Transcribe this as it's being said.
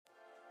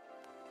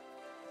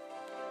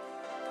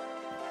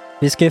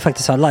Vi ska ju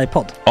faktiskt ha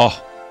livepodd. Ja,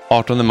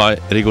 18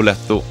 maj,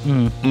 Rigoletto.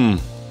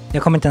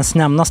 Jag kommer inte ens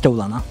nämna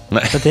stolarna.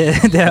 Nej. För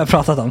det har jag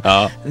pratat om.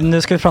 Ja.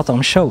 Nu ska vi prata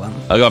om showen.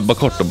 Ja, bara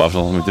kort då, bara för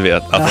de som inte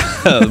vet.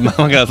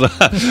 Man kan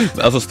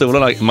alltså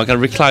stolarna, man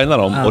kan reclina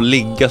dem och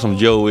ligga som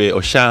Joey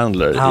och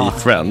Chandler i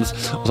Friends.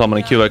 Och så har man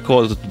en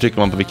QR-kod och så trycker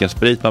man på vilken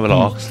sprit man vill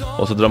ha.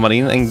 Och så drar man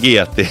in en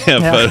GT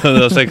för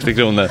 160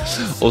 kronor.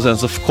 Och sen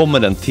så kommer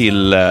den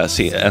till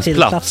ens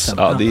plats.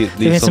 Ja, det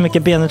finns så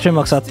mycket benutrymme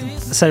också att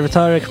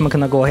servitörer kommer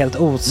kunna gå helt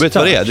ostört. Vet du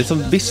vad det är? Det är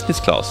som business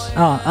class.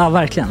 Ja,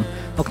 verkligen.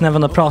 Och när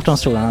man då pratar om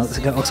stolarna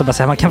så kan jag också bara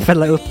säga att man kan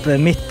fälla upp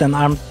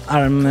mitten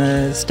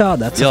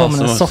armstödet så får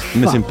man en soffa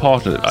med sin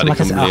partner. Ja, det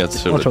kommer bli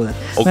helt otroligt.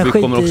 Och men vi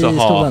kommer också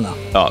stolarna.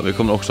 vi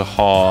kommer också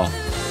ha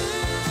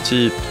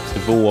typ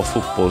 2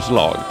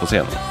 fotbollslag på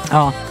scenen.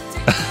 Ja.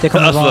 Det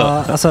kommer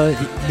vara, alltså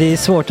det är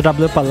svårt att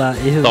rabbla upp alla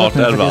i huvudet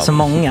nu för det är så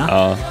många.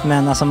 Ja.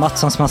 Men alltså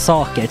Mattssons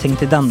massaker, tänk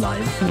till den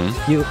live.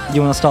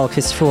 Jonas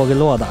Dahlqvists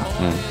frågelåda.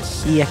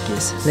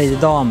 Ekis, Lady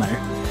Damer.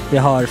 Vi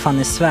har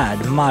Fanny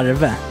Svärd,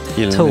 Marve,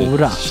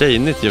 Tora.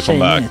 Tjejnytt gör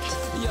comeback.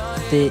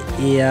 Det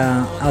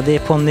är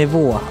på en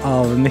nivå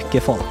av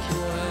mycket folk.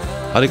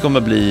 Ja, det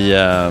kommer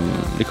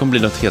bli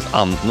något helt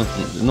annat.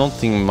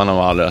 Någonting man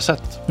har aldrig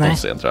sett på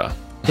scen, tror jag.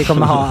 Det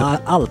kommer ha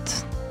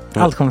allt.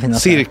 Allt kommer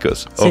finnas.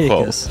 Cirkus.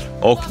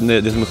 Och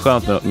det som är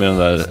skönt med de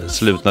där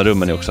slutna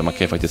rummen är också att man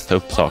kan ju faktiskt ta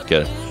upp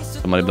saker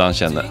som man ibland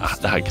känner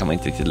det här kan man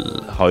inte riktigt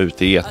ha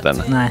ute i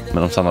etern. Nej.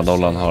 Men om Sanna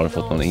Dollan har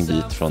fått någon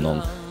invit från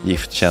någon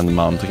giftkänd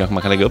man så kanske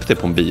man kan lägga upp det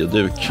på en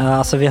bioduk. Ja,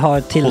 alltså vi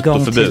har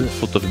tillgång till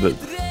fotoförbud.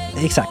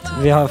 Exakt,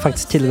 vi har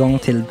faktiskt tillgång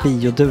till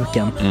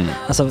bioduken.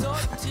 Alltså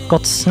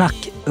gott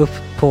snack upp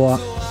på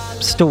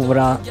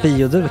stora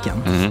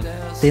bioduken.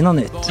 Det är något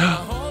nytt.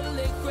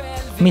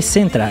 Missa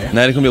inte det här.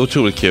 Nej, det kommer bli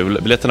otroligt kul.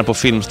 Biljetterna på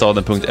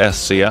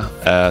filmstaden.se.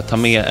 Ta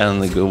med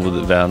en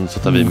god vän så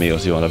tar vi med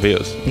oss Johan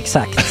Rabaeus.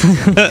 Exakt.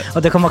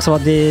 Och det kommer också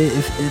vara det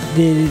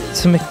är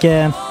så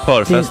mycket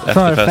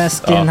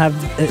förfest i den här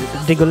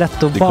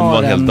Rigoletto-baren. Det kommer vara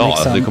en hel dag.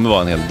 Liksom. Det kommer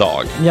vara en hel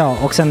dag. Ja,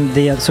 och sen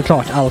det är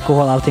såklart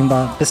alkohol, allting.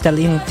 Bara beställ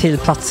in till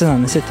platserna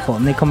ni sitter på.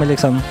 Ni kommer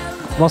liksom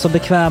vara så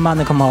bekväma,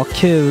 ni kommer ha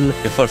kul.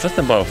 Är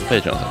förfesten bara för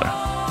Patreon eller?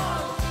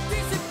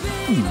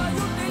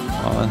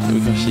 Ja,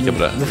 vi kan kika på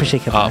det. Vi får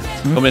kika på det.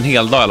 Det kommer en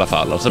hel dag i alla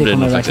fall. Och så blir det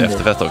någon slags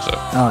efterfest också.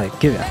 Ja,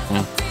 gud ja.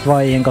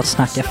 Vad är en gott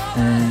snack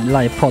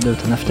livepodd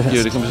utan efterfest?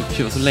 Gud, det kommer bli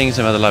kul. Så länge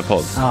sedan vi hade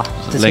livepodd. Ja,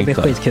 det ska bli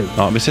skitkul.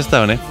 Ja, vi ses där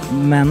hörni.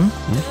 Men,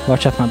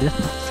 vart köper man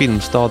biljetterna?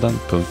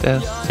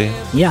 Filmstaden.se.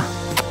 Ja,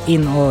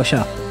 in och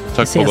köp.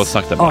 Tack på gott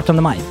snack där.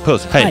 18 maj.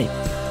 Puss, hej.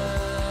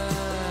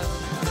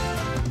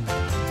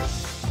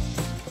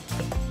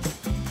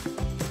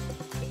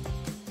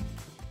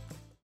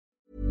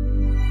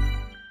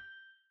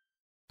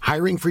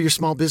 Hiring for your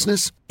small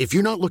business? If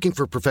you're not looking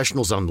for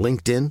professionals on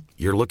LinkedIn,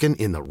 you're looking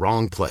in the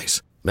wrong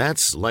place.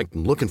 That's like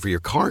looking for your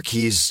car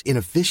keys in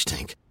a fish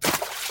tank.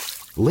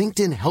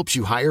 LinkedIn helps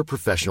you hire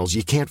professionals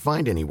you can't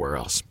find anywhere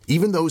else,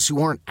 even those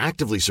who aren't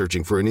actively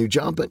searching for a new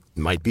job but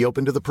might be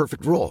open to the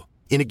perfect role.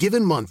 In a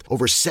given month,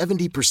 over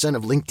 70%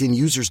 of LinkedIn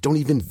users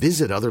don't even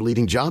visit other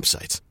leading job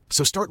sites.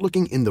 So start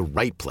looking in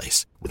the right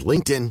place. With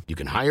LinkedIn, you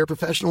can hire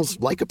professionals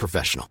like a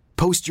professional.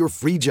 Post your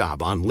free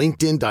job on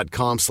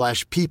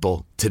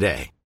linkedin.com/people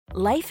today.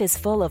 Life is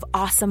full of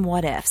awesome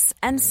what-ifs,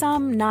 and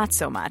some not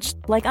so much,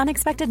 like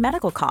unexpected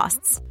medical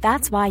costs.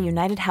 That's why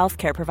United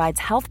Healthcare provides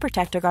Health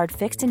Protector Guard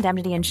fixed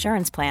indemnity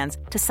insurance plans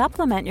to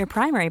supplement your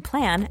primary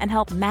plan and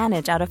help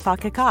manage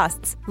out-of-pocket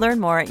costs. Learn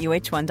more at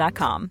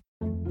uh1.com.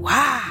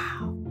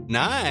 Wow!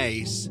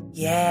 Nice!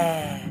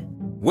 Yeah!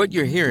 What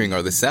you're hearing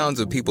are the sounds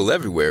of people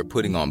everywhere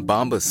putting on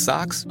Bombas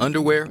socks,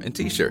 underwear, and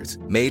T-shirts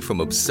made from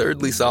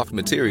absurdly soft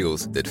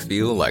materials that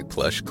feel like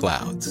plush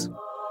clouds.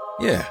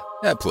 Yeah,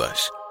 that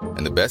plush.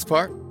 And the best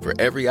part? For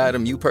every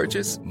item you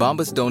purchase,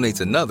 Bombas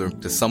donates another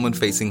to someone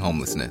facing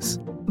homelessness.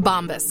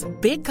 Bombas.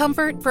 Big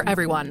comfort for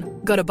everyone.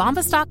 Go to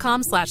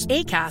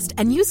bombas.com/ACAST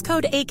and use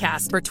code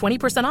ACAST for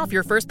 20% off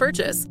your first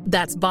purchase.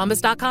 That's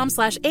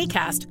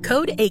bombas.com/ACAST.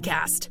 Code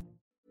ACAST.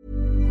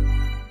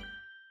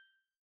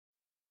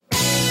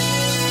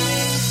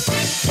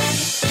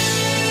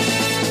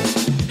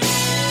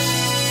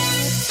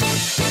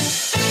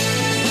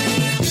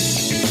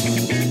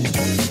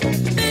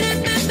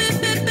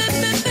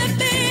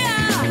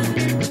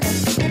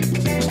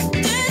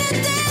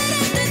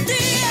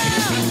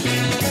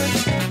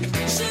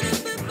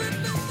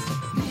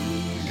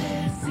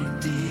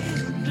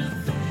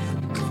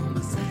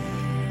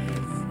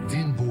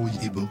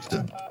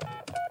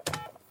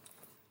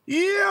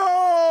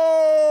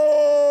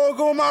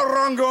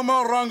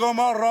 God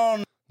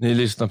morgon. Ni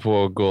lyssnar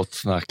på Gott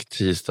Snack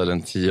tisdag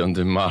den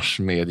 10 mars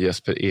med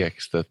Jesper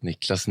Ekstedt,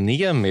 Niklas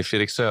Nemi,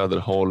 Fredrik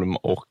Söderholm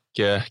och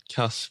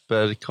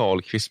Kasper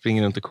Karlqvist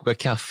springer runt och kokar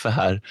kaffe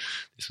här. Det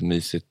är så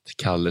mysigt.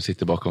 Kalle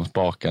sitter bakom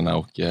spakarna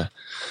och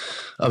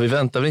vi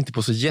väntar väl inte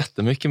på så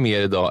jättemycket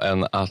mer idag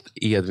än att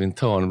Edvin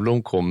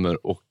Törnblom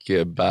kommer och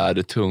bär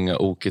det tunga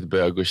oket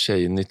bög och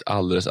tjejnytt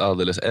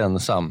alldeles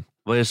ensam.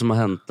 Vad är det som har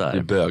hänt där? Det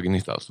är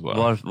bögnytt alltså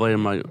bara.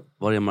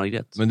 Var är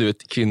Margret? Men du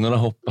vet, kvinnorna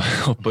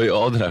hoppar ju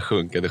av det här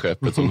sjunkande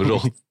skeppet som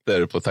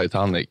råttor på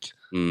Titanic.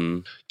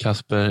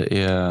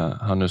 Kasper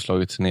har nu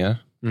slagit sig ner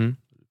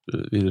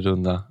vid det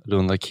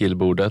runda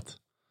killbordet.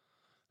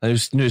 Nu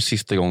är det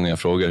sista gången jag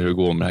frågar hur det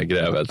går med det här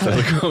grävet.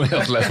 Så kommer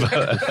jag släppa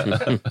det.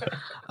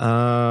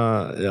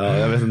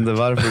 Jag vet inte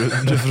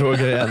varför du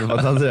frågar igen.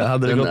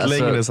 Hade det gått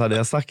längre så hade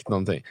jag sagt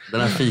någonting.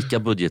 Den här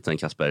fika-budgeten,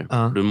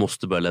 Kasper. Du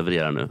måste börja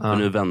leverera nu. För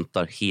nu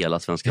väntar hela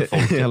svenska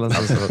folket. Det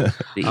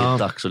är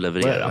dags att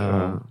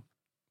leverera.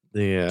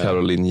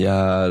 Caroline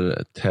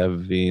Jär,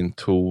 Tevin,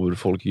 Tor.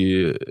 Folk är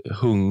ju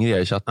hungriga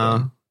i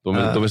chatten.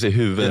 De vill se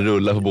huvuden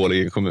rulla på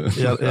Borlänge kommun.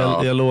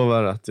 Jag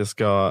lovar att jag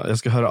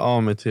ska höra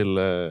av mig till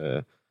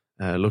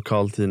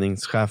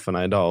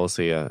lokaltidningscheferna idag och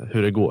se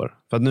hur det går.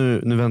 För att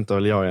nu väntar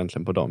väl jag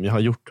egentligen på dem. Jag har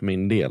gjort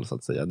min del så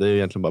att säga. Det är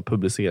egentligen bara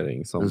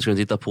publicering som... Du ska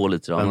titta på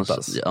lite då,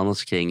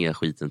 annars kränger jag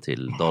skiten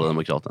till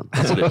Dala-demokraten.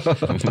 Alltså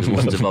du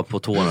måste vara på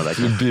tårna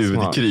där.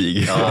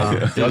 Budkrig. Ja.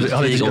 Jag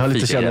har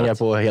lite känningar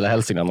på hela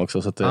Hälsingland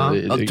också. Så att, du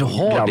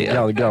har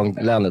det?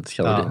 Grannlänet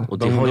kan det. Och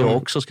det har jag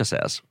också, ska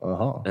sägas.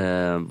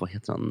 Vad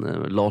heter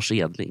han? Lars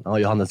Edling. Ja,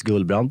 Johannes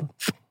Gullbrand.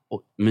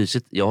 Och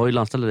mysigt. Jag har ju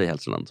landställare i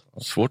Hälsingland.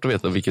 Svårt att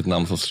veta vilket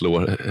namn som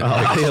slår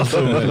helt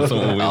som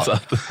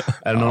oinsatt.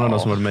 Är det någon av dem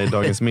som varit med i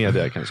Dagens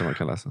Media kanske man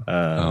kan läsa?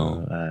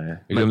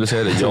 Jag glömde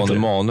säga det. Jan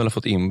Emanuel har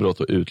fått inbrott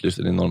och utlyst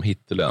en enorm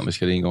hittelön. Vi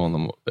ska ringa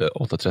honom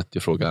 8.30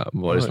 och fråga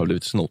vad det som har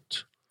blivit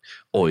snott.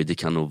 Oj, det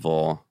kan nog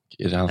vara...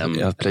 Är det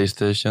hans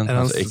Playstation,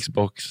 hans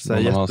Xbox?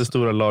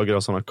 Jättestora lager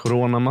av sådana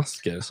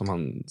coronamasker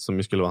som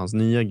ju skulle vara hans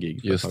nya gig.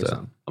 Just det.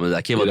 Ja, men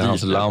det kan är det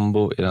hans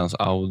Lambo? Är det hans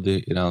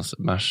Audi? Är det hans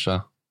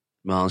Merca?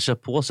 Men han kör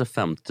på sig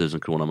 50 000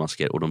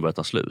 coronamasker och de börjar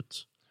ta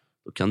slut.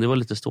 Då kan det vara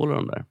lite stålar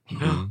de där.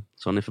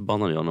 Så han är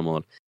förbannad, Jan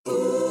Emanuel.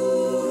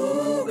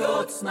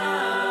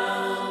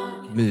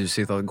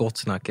 Mysigt att gott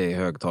snacka i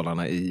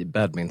högtalarna i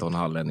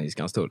badmintonhallen i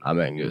Skanstull. Ja,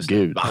 men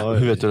gud.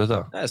 Hur vet du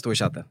detta? Det står i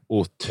chatten.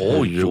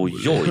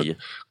 Oj.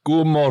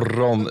 God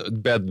morgon,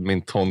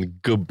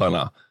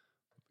 badmintongubbarna.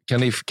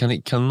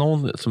 Kan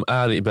någon som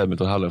är i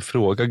badmintonhallen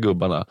fråga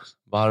gubbarna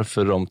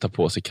varför de tar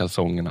på sig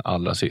kalsongerna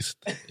allra sist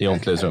i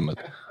omklädningsrummet?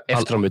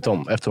 Efter de bytt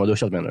om, efter de har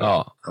duschat menar du?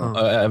 Ja,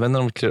 även när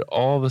de klär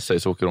av sig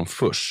så åker de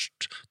först.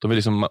 De vill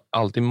liksom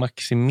alltid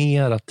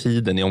maximera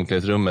tiden i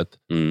omklädningsrummet.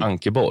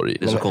 Ankeborg.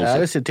 Det är så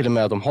konstigt. Är det till och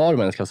med att de har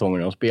människkalsonger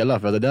när de spelar?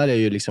 För det där är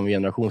ju liksom en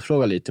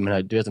generationsfråga lite.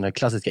 Men du vet den här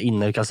klassiska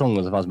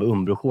innerkalsongen som fanns med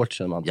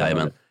Umbro-shortsen.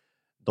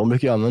 De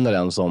brukar ju använda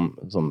den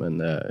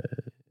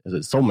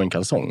som en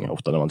kalsong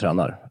ofta när man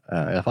tränar. I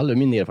alla fall är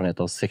min erfarenhet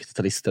av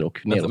 60-talister och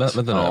neråt.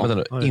 Vänta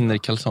nu.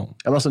 Innerkalsong?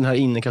 Ja, alltså den här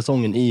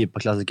innerkalsongen i på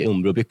klassiska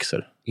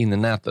Umbro-byxor.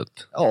 Innernätet?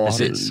 Ja.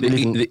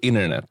 Det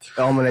internet.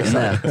 Ja, men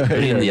exakt.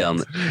 Nätbrinjan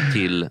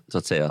till, så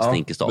att säga,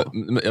 Stinkestad.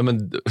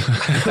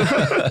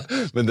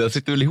 Men det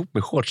sitter väl ihop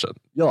med shortsen?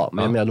 Ja,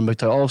 men jag menar, de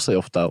tar av sig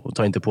ofta och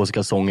tar inte på sig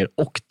kalsonger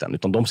och den.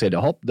 Utan de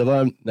säger det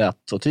var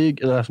nät och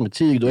tyg, eller som ett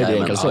tyg, då är det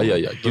en kalsong.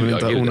 De vill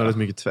inte ha onödigt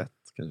mycket tvätt.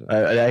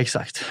 Ja,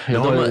 exakt. Jag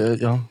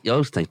har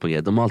också tänkt på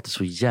det. De har alltid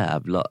så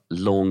jävla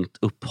långt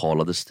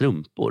upphalade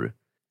strumpor.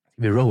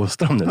 Vi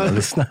roastar dem nu när vi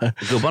lyssnar.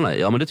 Gubbarna,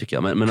 ja men det tycker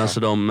jag. Men alltså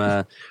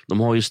de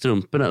har ju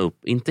strumporna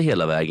upp, inte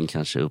hela vägen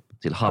kanske upp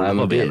till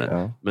halva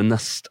benet. Men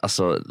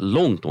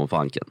långt om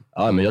fanken.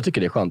 Ja, men jag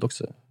tycker det är skönt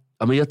också.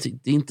 Ja, men det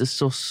är inte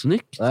så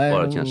snyggt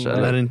bara kanske.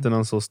 Eller är det inte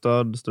någon så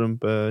störd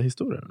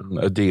strumphistoria?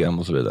 DM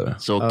och så vidare.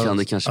 Så kan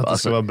det kanske vara. Att det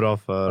ska vara bra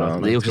för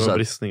att det är också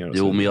bristningar. Och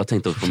jo, men jag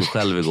tänkte också på mig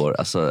själv igår.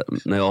 Alltså,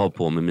 när jag har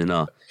på mig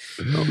mina...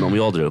 Om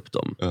jag drar upp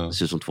dem, det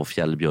ser ut som 2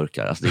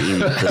 fjällbjörkar. Alltså, det är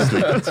inte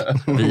snyggt.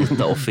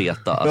 Vita och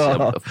feta.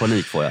 Alltså,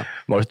 panik får jag.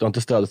 Marcus, du har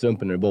inte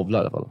stödstrumpor när du bovlar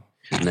i alla fall?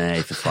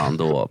 Nej, för fan.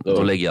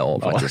 Då lägger jag av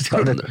faktiskt.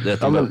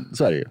 Men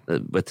så är det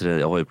ju.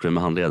 Jag har ju problem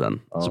med handleden.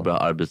 Så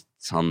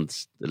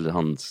börjar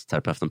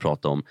handterapeuten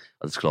prata om att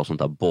det skulle ha sånt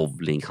där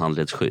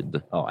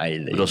bowling-handledsskydd.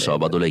 Då sa jag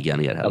bara, då lägger jag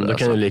ner här. Då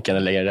kan du lika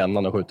gärna lägga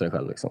rännan och skjuta dig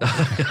själv. Liksom.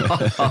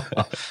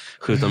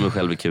 Skjuta mig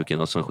själv i kuken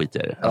och så skiter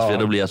jag i det. Alltså,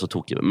 då blir jag så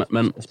tokig.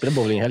 Men jag spelade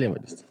bowling i helgen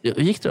faktiskt.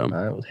 Hur gick det då?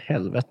 Nej, åt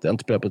helvete. Jag har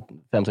inte spelat på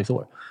 5-6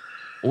 år.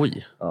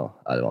 Oj.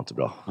 Ja, det var inte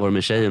bra. Var det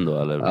med tjejen då?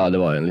 Eller? Ja, det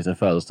var en liten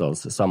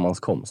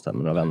födelsedagssammankomst med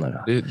några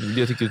vänner.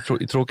 Jag tycker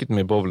det är tråkigt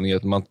med bowling är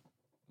att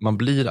man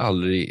blir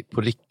aldrig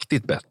på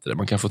riktigt bättre.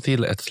 Man kan få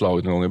till ett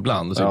slag någon gång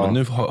ibland. Så men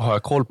nu har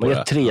jag koll på det. Man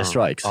gör 3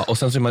 strikes. Ja, och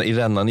sen så är man i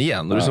rännan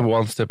igen. Och det är som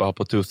one step up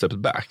och 2 steps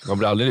back. Man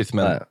blir aldrig liksom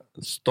en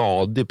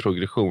stadig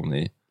progression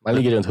i... Man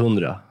ligger runt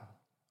 100.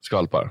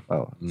 Skalpar.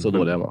 Ja, så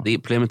dålig är man.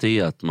 Problemet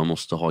är att man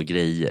måste ha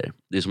grejer.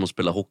 Det är som att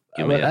spela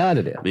hockey med. Är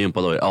det? Med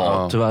gympadojor.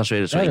 Ja, tyvärr så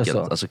är det så enkelt. Så?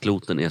 Alltså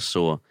kloten är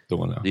så...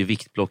 Det är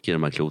viktblock i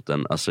de här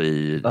kloten. Alltså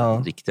i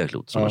riktiga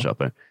klot som man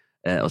köper.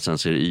 Och sen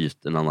så är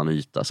det en annan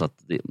yta. Så att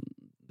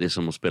det är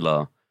som att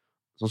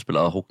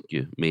spela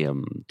hockey med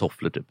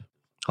tofflor typ.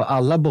 Har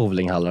alla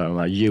bowlinghallar de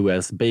här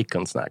US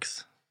bacon snacks?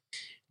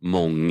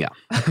 Många.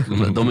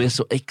 De är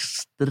så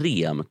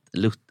extremt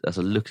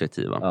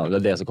lukrativa. Ja, det är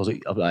det som kostar.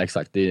 Ja,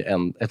 exakt. Det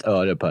är ett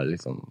öre per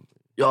liksom.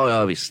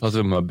 Ja, visst. Alltså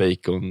de här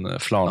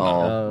baconflarna.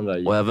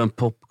 Ja, och även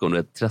popcorn. Det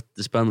är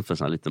 30 spänn för en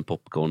sån här liten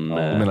popcorn.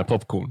 Jag menar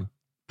popcorn.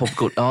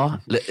 Popcorn, ja.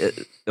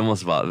 Jag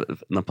måste bara,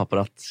 när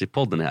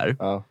Paparazzi-podden är här.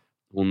 Ja.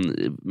 Hon,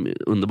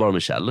 underbara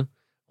Michelle.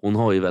 Hon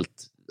har ju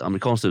väldigt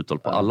amerikanskt uttal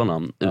på alla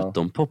namn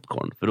utom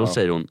popcorn. För då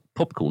säger hon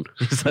popcorn.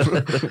 Det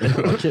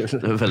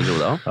är väldigt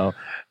roligt. Ja.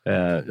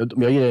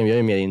 Jag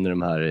är mer inne i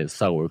de här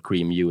sour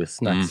cream US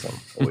snacksen.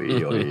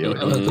 Oj.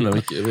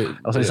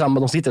 Alltså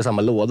de sitter i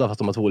samma låda fast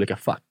de har 2 olika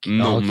fack.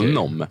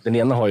 Nom. Den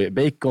ena har ju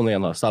bacon och den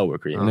ena har sour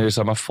cream. Men det är ju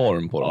samma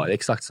form på dem. Ja,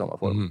 exakt samma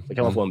form. Så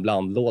kan man få en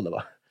blandlåda,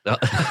 va?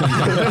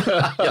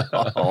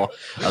 Ja.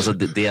 Alltså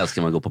det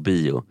ska man gå på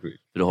bio.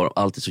 För du har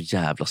alltid så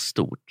jävla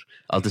stort.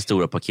 Alltid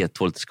stora paket,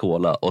 2 liter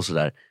skåla och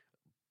sådär.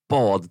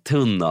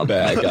 Badtunnan.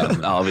 Bägaren.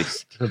 Ja,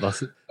 visst.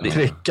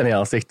 Trycka ner i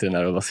ansiktet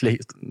där och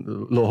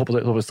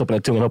bara stoppa ner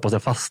tungan och hoppas det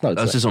fastnar.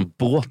 Det ser som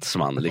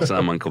båtsman liksom,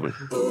 när man kommer.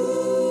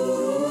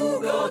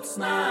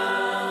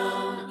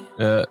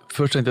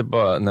 Först tänkte jag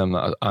bara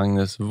nämna att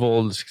Agnes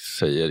Wold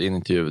säger i en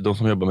intervju: de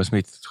som jobbar med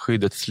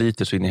smittskyddet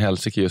sliter så in i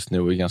helsike just nu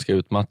och är ganska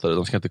utmattade.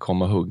 De ska inte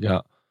komma och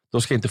hugga.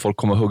 Då ska inte folk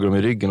komma och hugga dem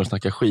i ryggen och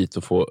snacka skit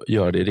och få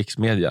göra det i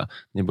riksmedia.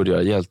 Ni borde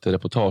göra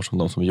hjältereportage om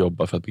de som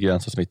jobbar för att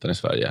begränsa smittan i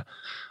Sverige.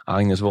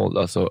 Agnes Wold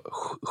alltså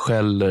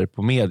skäller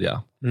på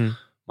media.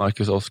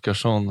 Marcus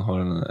Oskarsson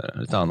har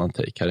ett annan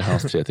take. Här är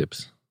hans 3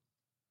 tips.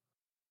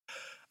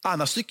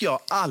 Annars tycker jag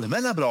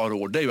allmänna bra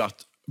råd är ju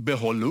att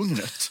behålla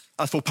lugnet.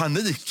 Att få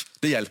panik,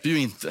 det hjälper ju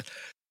inte.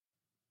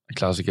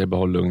 Klassiker,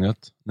 behåll lugnet.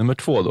 Nummer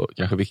 2 då,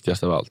 kanske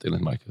viktigast av allt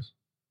enligt Marcus.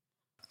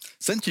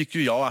 Sen tycker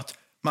jag att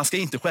man ska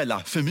inte skälla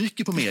för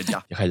mycket på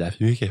media. Jag skäller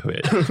för mycket på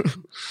media.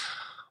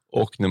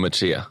 Och nummer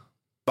 3.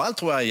 Allt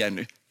tror jag igen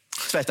nu.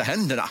 Tvätta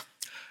händerna.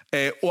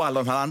 Och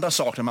alla de här andra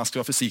sakerna man ska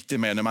vara försiktig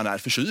med när man är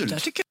förkyld.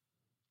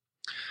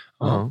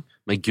 Ja.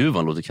 Men gud,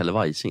 vad låter Kalle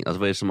Weising. Alltså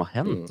vad är det som har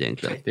hänt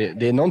egentligen?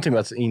 Det är någonting med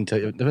att inte...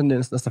 Det är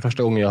nästan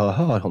första gången jag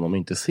hör honom och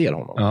inte ser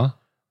honom. Ja.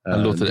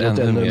 Han låter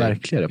ännu mer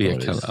märkligare på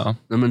något vis. Ja.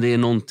 Nej, men det är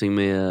någonting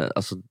med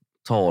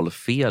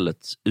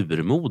talfelets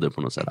urmoder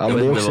på något sätt. Ja,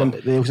 men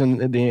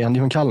han är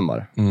från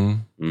Kalmar.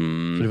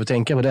 Så du får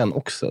tänka på den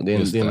också. Det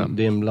är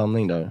en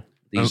blandning där.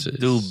 Det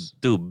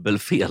är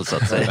dubbelfel så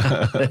att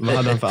säga. Vad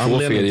hade han för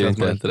anledning till att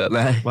man inte...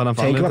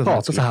 Tänk man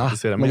pratar så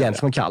här. Man jämför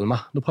från Kalmar.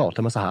 Då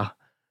pratar man så här.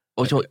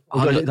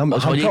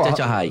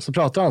 Så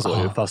pratar han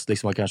så fast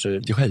liksom man kanske...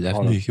 Jag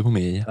skäller mycket på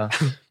mig.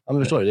 Ja,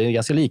 men förstår du, det är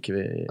ganska lik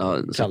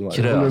Kalmar.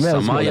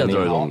 Krösa-Maja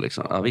drar igång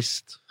liksom. Ja,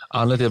 visst.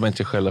 Anledningen till att man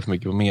inte skäller för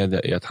mycket på media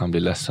är att han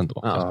blir ledsen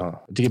då.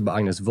 Ja, jag tycker bara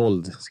Agnes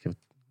Wold ska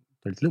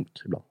ta lite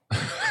lugnt ibland.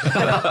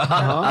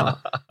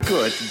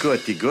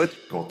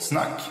 Gott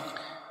snack.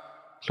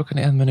 Klockan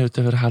är 1 minut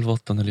över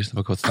 7:30 och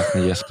lyssnar på Gott snack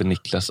med Jesper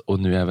Niklas och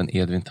nu även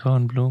Edvin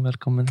Törnblom.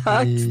 Välkommen.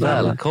 Tack.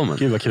 Välkommen.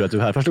 Gud vad kul att du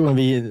är här. Första gången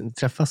vi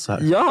träffas så här.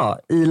 Ja,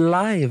 i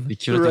live. Det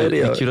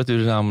är kul att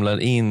du ramlar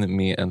in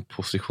med en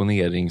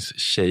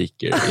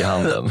positioneringsshaker i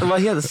handen.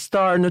 Vad heter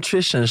Star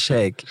Nutrition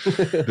Shake?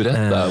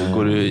 Berätta,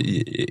 går du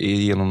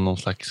igenom någon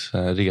slags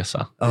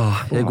resa?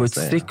 Jag går ett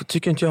strikt,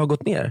 tycker inte jag har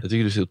gått ner. Jag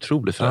tycker du ser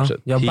otroligt fräsch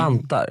ut. Jag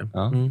bantar.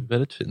 Ja,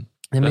 väldigt fin.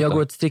 Nej, men jag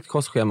går ett strikt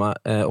kostschema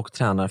och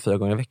tränar 4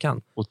 gånger i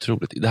veckan.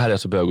 Otroligt. Det här är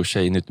alltså bög och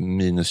tjejnytt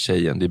minus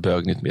tjejen. Det är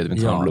bögnytt med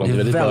Edvin Törnblom.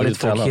 Det är väldigt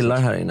få killar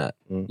här inne.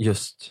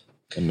 Just.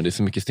 Ja, men det är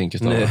så mycket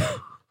stinkestavar.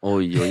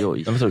 Oj.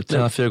 Du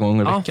tränar 4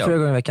 gånger i veckan? Ja, 4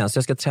 gånger i veckan. Så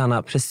jag ska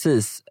träna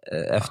precis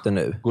efter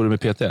nu. Går du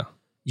med PT?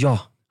 Ja,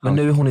 men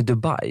nu är hon i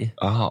Dubai.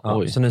 Aha,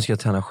 oj. Så nu ska jag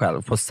träna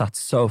själv på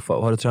Sats Sofa.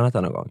 Har du tränat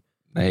den någon gång?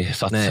 Nej,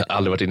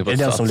 aldrig varit inne på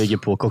Sats. Är det den som ligger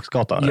på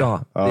Koksgatan?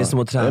 Ja, det är som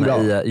att träna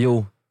i...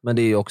 Jo. Men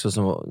det är ju också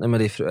som... Nej, men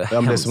det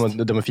är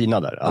som de är fina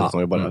där. Alla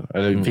som jobbar där.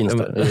 Eller finns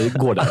där.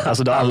 Går där.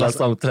 Alltså, alla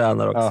som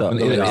tränar också.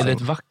 Men är det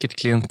ett vackert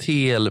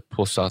klientel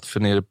på Sats? För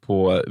nere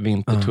på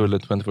Vintertullen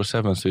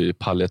 24/7 så är det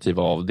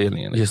palliativa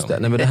avdelningen. Liksom. Just det.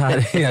 Nej, men det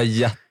här är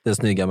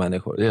jättesnygga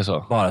människor. Det är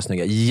så? Bara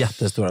snygga.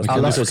 Jättestora.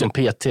 Alla ser ut som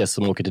PT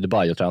som åker till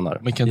Dubai och tränar.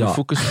 Men kan du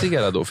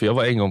fokusera då? För jag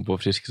var en gång på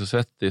Friskis och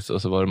Svettis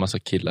och så var det en massa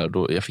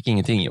killar. Jag fick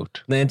ingenting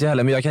gjort. Nej, inte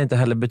heller. Men jag kan inte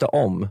heller byta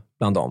om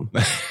bland dem.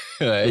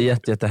 Det är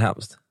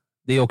jättehemskt.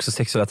 Det är också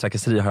sexuella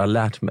trakasserier har jag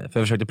lärt mig. För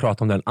jag försökte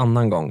prata om det en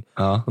annan gång.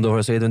 Ja. Och då var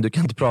det så, du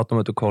kan inte prata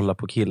om att du kollar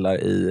på killar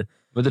i...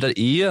 Men det där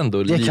är ju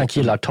ändå lite... Det kan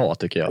killar ta,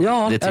 tycker jag.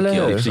 Ja, det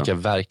tycker jag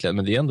verkligen.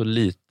 Men det är ändå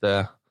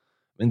lite...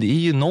 Men det är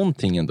ju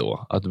någonting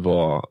ändå att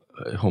vara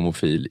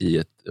homofil i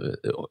ett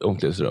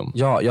omklädningsrum.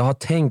 Ja, jag har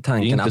tänkt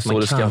tanken att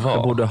man kanske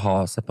borde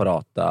ha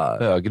separata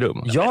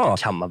högrum. Ja,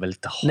 det kan man väl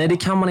inte ha. Nej, det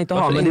kan man inte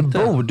ha, men det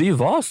borde ju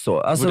vara så.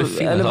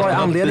 Alltså, eller vad är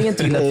anledningen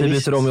till att vi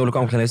byter om i olika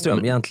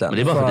omklädningsrum egentligen?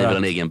 Men det är bara för att ni vill ha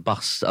en egen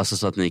bass, alltså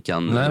så att ni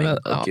kan...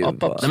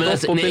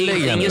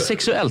 Inget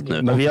sexuellt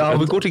nu. Men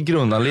vi går till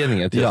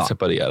grundanledningen till att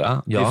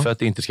separera. Det är för att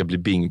det inte ska bli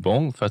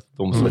bing-bong. För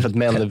att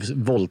män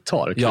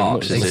våldtar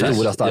kvinnor.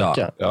 Stora,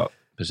 starka. Ja,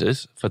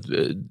 precis. För att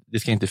det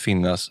ska inte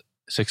finnas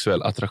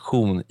sexuell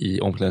attraktion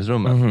i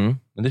omklädningsrummet.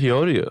 Men det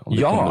gör det ju om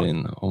det kommer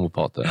in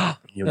homopater.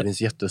 Ja, det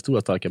finns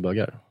jättestora starka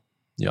bögar.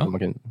 Ja,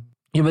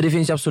 men det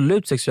finns ju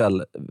absolut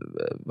sexuell,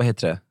 vad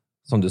heter det?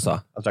 som du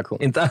sa.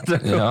 Attraktion. Inte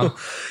attraktion.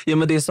 Ja,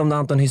 men det är som när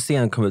Anton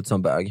Hysén kom ut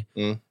som bög.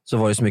 Så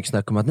var det så mycket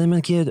snack om att nej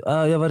men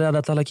jag var rädd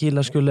att alla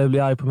killar skulle bli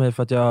arg på mig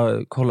för att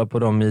jag kollar på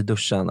dem i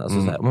duschen.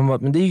 Alltså, så här.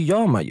 Men det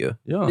gör man ju.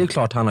 Ja. Det är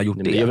klart han har gjort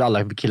det. Det gör väl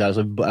alla killar,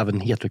 alltså, även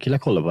heterokillar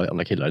kollar på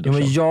andra killar i duschen.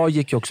 Ja, men jag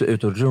gick ju också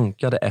ut och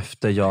runkade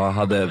efter jag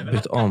hade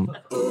bytt om.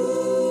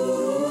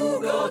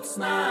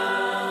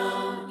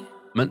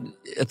 Men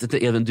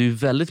även du är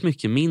väldigt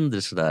mycket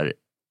mindre sådär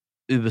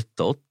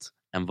utåt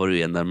än vad du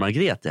är när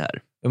Margrethe är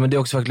här. Ja, men det är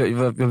också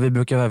vi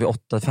brukar vara vid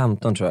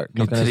 8:15 tror jag.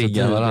 Vi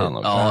triggar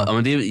varandra. Ja,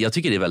 men jag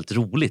tycker det är väldigt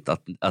roligt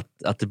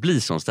att det blir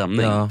sån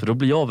stämning. Ja. För då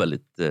blir jag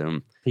väldigt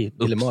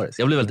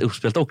jag blir väldigt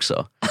uppspelt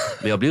också.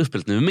 Men jag blir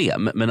uppspelt nu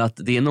med. Men att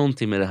det är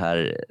någonting med det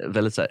här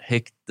väldigt så här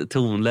högt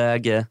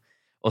tonläge.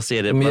 Och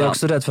se det. Men jag är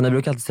också rädd för ni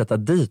brukar alltid sätta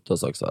dit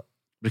oss också.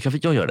 Brukar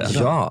jag göra det?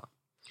 Ja.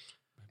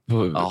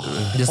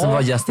 Det som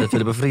var gäst i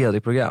Filip och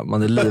Fredrik-program.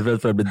 Man är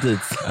livrädd för att bli dit.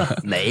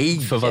 Nej.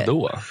 För vad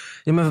då?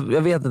 Ja, men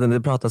jag vet inte,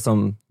 det pratas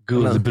om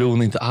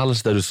Guldbron, inte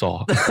alls där du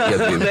sa,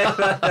 Edvin.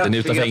 Den är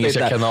utanför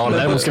Engelska kanalen.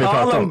 Nej, måste vi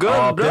prata om.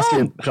 Det ska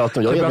vi prata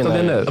om. Ja,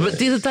 men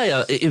det är det där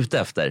jag är ute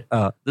efter.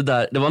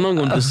 Det var någon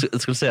gång du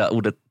skulle säga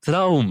ordet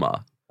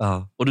trauma.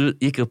 Och du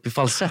gick upp i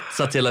falsett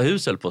så att hela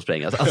huset höll på att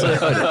sprängas. Alltså,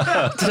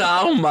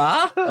 trauma!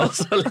 Och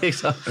så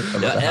liksom,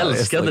 jag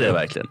älskade det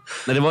verkligen.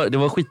 Nej, det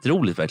var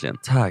skitroligt verkligen.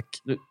 Tack.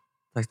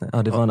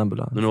 Ja, det var en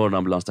ambulans. Nu var det en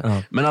ambulans där.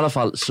 Ja. Men i alla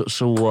fall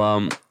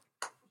så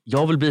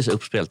jag vill bli så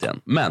uppspelt igen.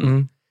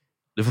 Men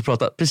du får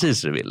prata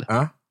precis hur du vill.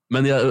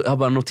 Men jag har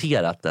bara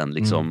noterat den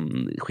liksom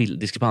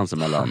diskrepansen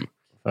mellan.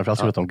 Framförallt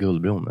ska vi prata om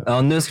Guldbron.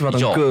 Ja, nu ska vi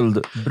prata om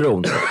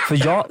Guldbron.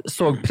 För jag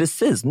såg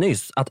precis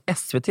nyss att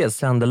SVT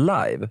sänder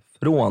live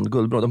från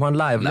Guldbron. De har en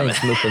live-länk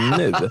som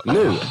är uppe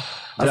nu.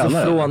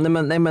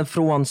 Alltså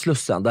från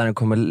Slussen där den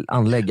kommer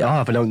anlägga.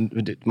 Ja, för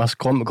man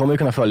kommer ju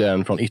kunna följa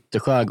den från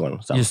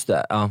ytterskärgården sen. Just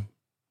det, ja.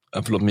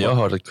 Förlåt, men jag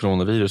har hört att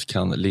coronavirus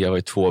kan leva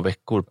i 2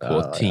 veckor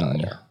på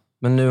Ting. Ja.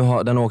 Men nu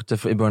har den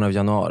åkte i början av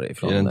januari.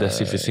 Från, är den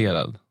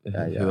desinficerad?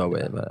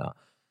 Huawei. Ja.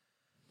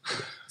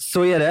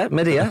 Så är det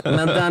med det.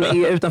 Men den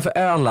är utanför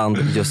Öland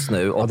just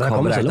nu. Och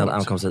har beräknat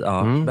ankomsttid.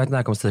 Ja, beräknat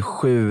ankomsttid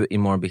 7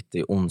 imorgon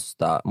bitti,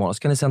 onsdag morgon.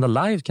 Ska ni sända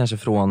live kanske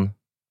från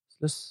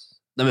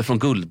Nej, men från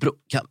Guldbro.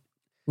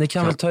 Ni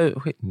kan väl ta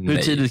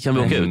hur tidigt kan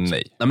vi åka ut?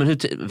 Nej, men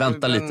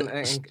vänta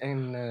lite.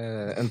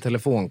 En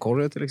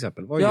telefonkorre till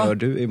exempel. Vad gör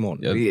du imorgon?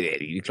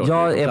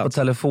 Jag är på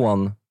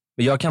telefon.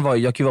 Men jag kan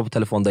vara på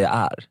telefon där jag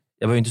är.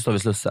 Jag behöver inte stå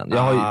vid Slussen.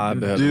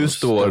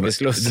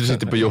 Du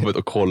sitter på jobbet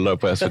och kollar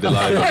på SVT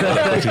Live och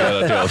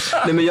rapporterar till oss.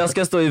 Nej, men jag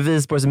ska stå i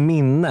Visborgs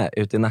minne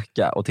ute i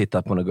Nacka och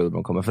titta på när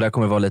Guldbron kommer. För det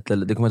kommer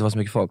inte vara så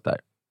mycket folk där.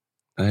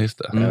 Ja, just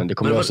det. Det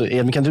kommer också,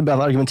 men kan du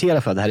behöva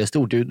argumentera för att det här är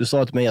stort? Du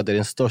sa till mig att det är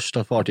den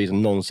största fartyget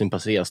som någonsin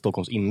passerat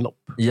Stockholms inlopp.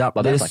 Ja,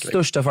 det är det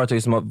största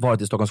fartyget som har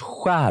varit i Stockholms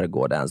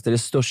skärgård ens. Det är det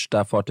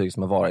största fartyget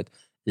som har varit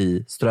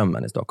i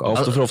Strömmen i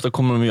Stockholm. Ofta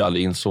kommer de ju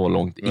aldrig in så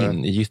långt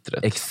in i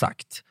gyttret.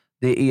 Exakt.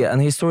 Det är en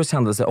historisk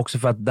händelse också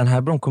för att den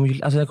här bron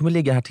kommer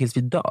ligga här tills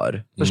vi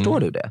dör. Förstår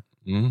du det?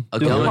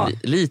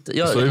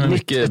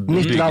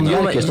 Nytt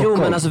landverk i Stockholm.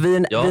 Men alltså, vi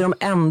är de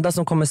enda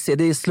som kommer se,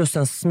 det är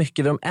Slussens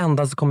smycke, vi är de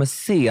enda som kommer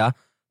se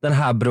den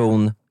här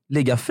bron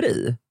ligga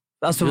fri.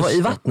 Alltså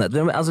i vattnet.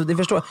 Alltså,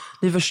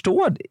 ni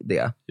förstår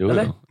det? Jo,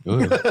 eller?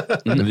 Jo.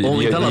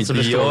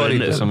 Vi gör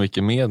inte så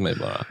mycket med mig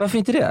bara. Varför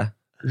inte det?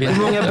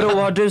 Hur många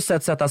broar har du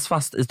sett sättas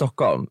fast i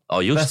Stockholm?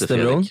 Ja, just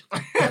Västerbron.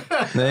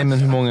 Nej, men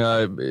hur många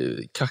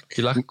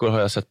kackerlackor har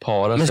jag sett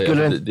para sig?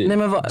 Skulle det inte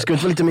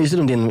vara lite mysigt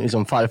om din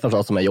liksom, farfar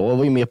sa som jag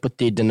var ju med på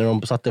tiden när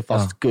de satte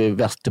fast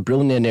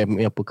Västerbron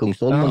ner på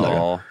Kungsholmen.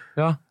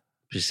 Ja.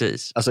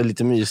 Precis. Alltså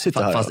lite mysigt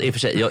det här. Fast i och för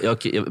sig,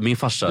 min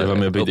farsa... Jag var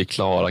med och byggde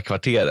Klara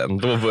kvarteren.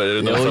 Då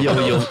började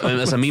det men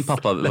alltså, min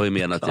pappa var ju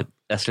med när typ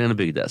Esslingen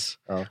byggdes.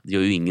 Ja. Det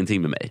gör ju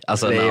ingenting med mig.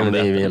 Alltså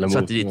när han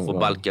satte dit 2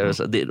 balkar och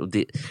så.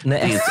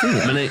 Nej,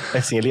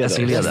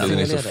 Essingeleden. Den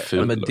är så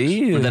ful. Men det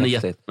är ju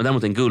men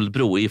däremot en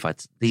Guldbro är ju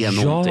faktiskt, det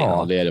är någonting.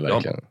 Ja, det är det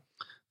verkligen. Ja.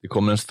 Det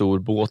kommer en stor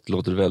båt,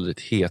 låter väldigt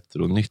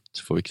heteronytt,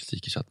 får vi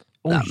kritik i chatten.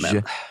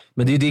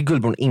 Men det är ju det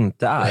Guldbron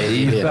inte är. Det är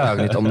ju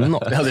bögigt om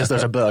något. Det är den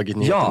största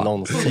bögigheten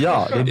någonsin.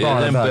 Ja, det är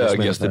bara den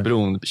bögigaste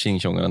bron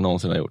Tjingtjongarna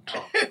någonsin har gjort.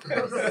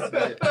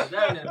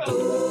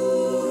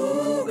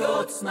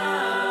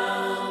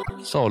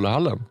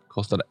 Saluhallen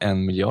kostade 1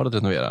 miljard att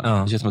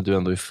renovera. Det känns som att du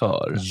ändå är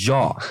för.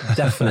 Ja,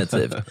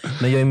 definitivt.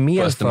 Men jag är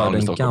mer för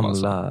den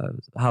gamla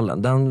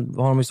hallen. Den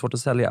har de ju svårt att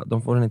sälja.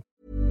 De får den inte.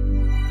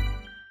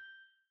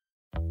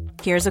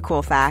 Here's a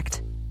cool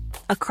fact.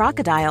 A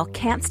crocodile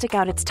can't stick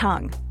out its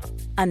tongue.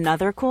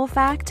 Another cool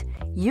fact,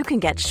 you can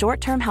get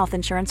short-term health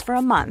insurance for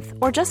a month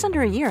or just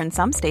under a year in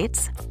some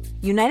states.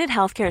 United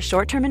Healthcare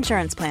short-term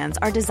insurance plans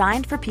are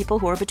designed for people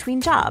who are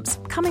between jobs,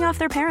 coming off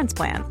their parents'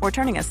 plan, or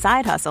turning a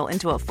side hustle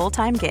into a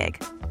full-time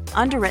gig.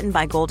 Underwritten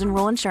by Golden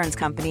Rule Insurance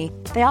Company,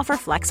 they offer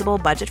flexible,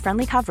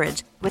 budget-friendly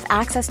coverage with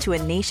access to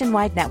a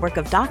nationwide network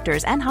of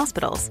doctors and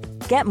hospitals.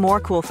 Get more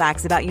cool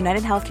facts about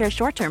United Healthcare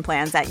short-term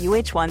plans at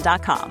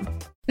uh1.com.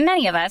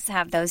 Many of us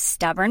have those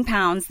stubborn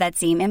pounds that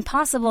seem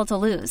impossible to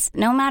lose,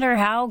 no matter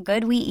how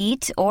good we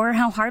eat or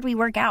how hard we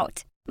work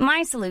out.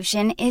 My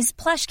solution is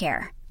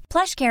PlushCare.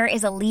 PlushCare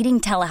is a leading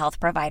telehealth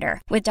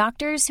provider with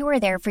doctors who are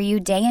there for you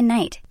day and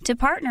night to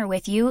partner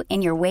with you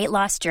in your weight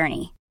loss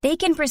journey. They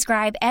can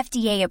prescribe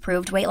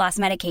FDA-approved weight loss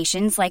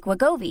medications like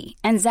Wegovy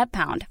and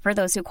Zepbound for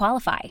those who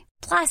qualify.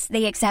 Plus,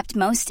 they accept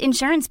most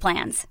insurance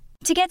plans.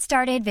 To get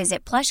started,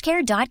 visit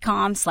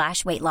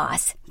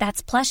plushcare.com/weightloss.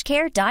 That's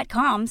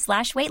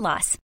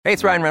plushcare.com/weightloss. Hey,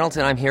 it's Ryan Reynolds,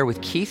 and I'm here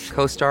with Keith,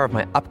 co-star of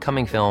my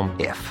upcoming film,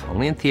 If,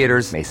 only in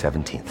theaters May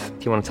 17th.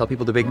 Do you want to tell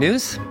people the big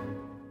news?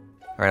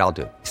 All right, I'll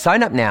do it.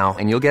 Sign up now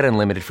and you'll get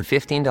unlimited for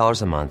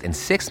 $15 a month and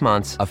 6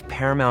 months of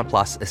Paramount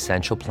Plus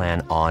Essential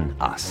Plan on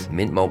us.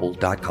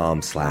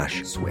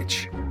 Mintmobile.com/switch.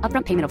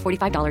 Upfront payment of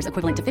 $45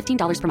 equivalent to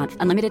 $15 per month.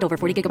 Unlimited over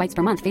 40 gigabytes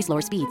per month. Face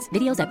lower speeds.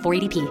 Videos at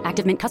 480p.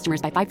 Active Mint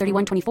customers by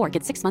 531.24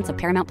 get 6 months of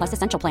Paramount Plus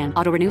Essential Plan.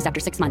 Auto renews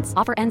after 6 months.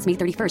 Offer ends May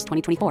 31st,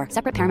 2024.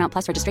 Separate Paramount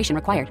Plus registration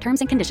required.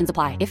 Terms and conditions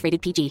apply if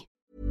rated PG.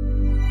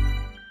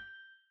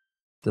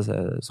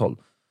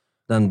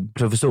 Den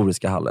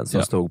provisoriska hallen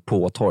som stod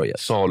på torget.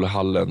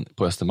 Saluhallen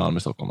på Östermalm i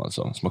Stockholm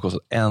alltså. Som har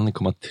kostat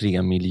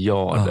 1,3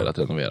 miljarder att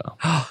renovera.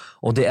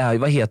 Och det är,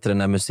 vad heter det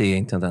när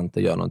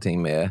museiintendenter gör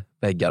någonting med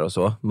väggar och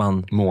så?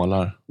 Man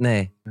målar.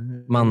 Nej.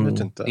 Man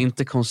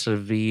inte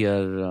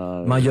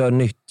konserverar. Man gör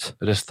nytt.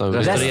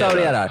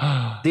 Restaurerar.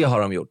 Det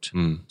har de gjort.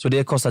 Så det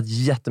har kostat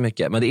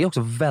jättemycket. Men det är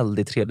också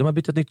väldigt trevligt. De har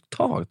bytt ett nytt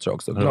tak tror jag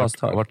också. Jag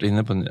har varit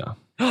inne på nya.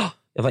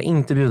 Jag var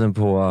inte bjuden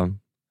på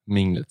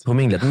Minglet.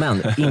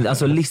 Men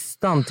alltså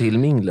listan till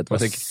Minglet var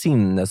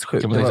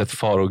sinnessjuk. Kan man tänka att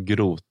Far och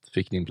Grot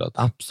fick din plats?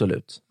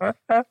 Absolut.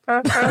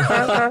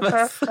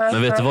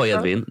 Men vet du vad,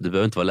 Edvin? Du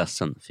behöver inte vara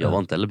ledsen, för jag var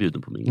inte heller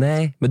bjuden på Minglet.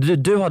 Nej,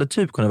 men du hade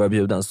typ kunnat vara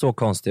bjuden. Så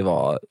konstigt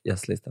var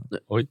gästlistan.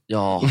 Oj.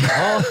 Ja.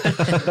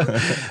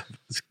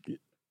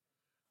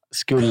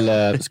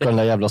 Skulle den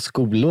där jävla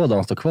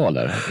skollådan stå kvar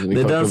där?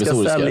 Det den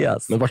ska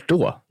säljas. Men vart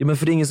då? Ja, men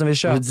för det är ingen som vill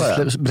köpa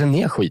den. Bränn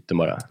ner skiten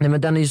bara. Nej,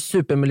 men den är ju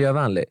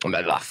supermiljövänlig.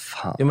 Men vad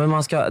fan? Ja,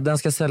 men den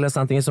ska säljas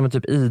antingen som en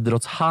typ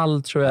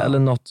idrottshall tror jag, eller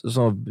något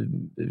så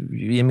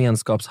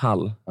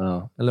gemenskapshall.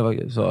 Ja.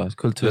 Eller så,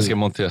 kultur. Det ska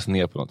monteras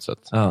ner på något sätt.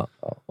 Ja,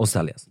 och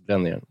säljas.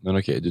 Bränn ner. Men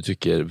okej, du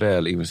tycker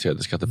väl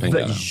investerade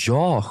skattepengar?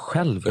 Ja,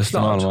 självklart.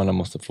 Östermalmarna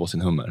måste få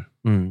sin hummer.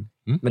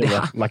 Men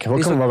man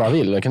kan komma vad man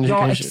vill.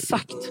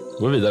 Exakt.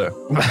 Gå vidare.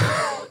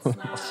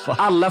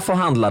 Alla får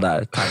handla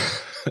där. Tack.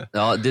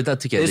 Ja, det där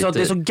tycker jag är lite...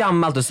 Det är så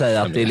gammalt att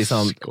säga att det är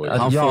liksom...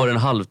 Han får en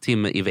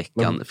halvtimme i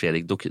veckan,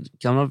 Fredrik. Då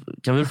kan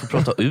vi väl få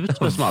prata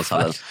ut med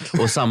Smalshallen.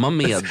 Och samma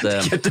med...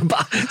 Det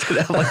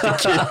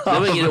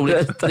var inget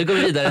roligt. Nu går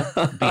vi vidare.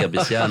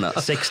 Bebishjärna,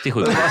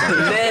 67.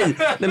 Nej,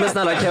 men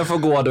snälla, kan jag få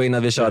gå då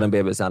innan vi kör en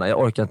bebishjärna? Jag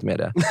orkar inte med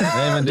det.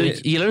 Nej, men du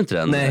gillar inte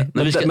den? Nej,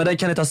 men den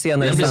kan ni ta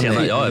senare.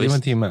 Ja, det var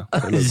en timme.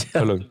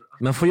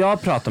 Men får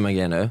jag prata om en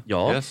grej nu?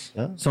 Ja. Yes.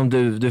 Som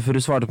för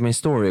du svarade på min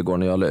story igår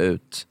när jag la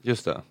ut.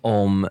 Just det.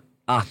 Om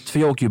att, för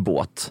jag åker ju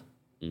båt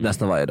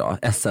nästan varje dag,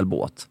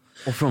 SL-båt.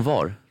 Och från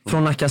var?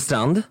 Från Nacka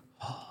strand.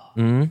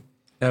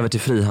 Över till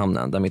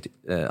Frihamnen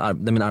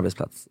där min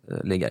arbetsplats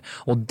ligger.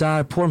 Och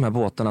där på de här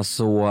båtarna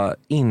så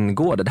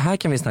ingår det här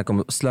kan vi snacka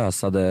om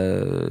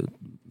slösade,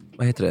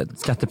 vad heter det,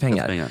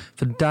 skattepengar.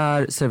 För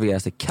där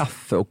serveras det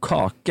kaffe och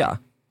kaka.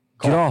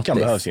 Kakan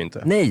behövs ju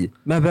inte. Nej,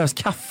 men det behövs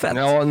kaffet.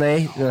 Ja,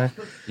 nej. Det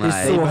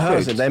är så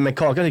sjukt. Nej, men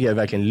kaka tycker jag är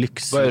verkligen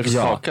lyx. Vad är det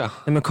för kaka?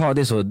 Nej, men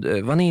det är så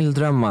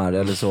vaniljdrömmar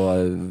eller så.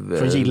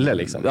 Från Gille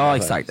liksom. Ja,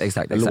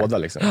 exakt. Låda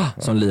liksom.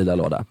 Som lila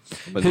låda.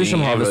 Hur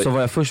som helst så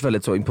var jag först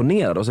väldigt så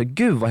imponerad och så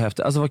gud vad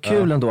häftigt. Alltså vad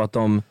kul ändå att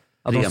de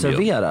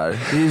serverar.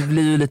 Det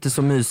blir ju lite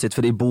så mysigt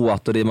för det är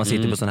båt och man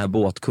sitter på sådana här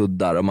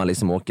båtkuddar och man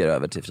liksom åker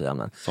över till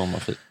Frihamnen.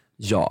 Sommarfint.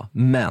 Ja,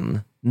 men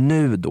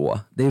nu då,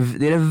 det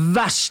är det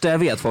värsta jag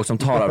vet, folk som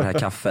tar av det här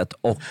kaffet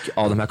och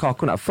av de här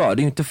kakorna. För det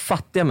är ju inte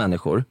fattiga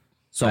människor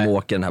som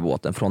åker den här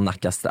båten från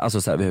Nacka,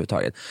 alltså så här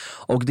överhuvudtaget.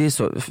 Och det är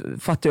så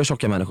fattiga och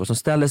tjocka människor som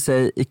ställer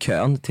sig i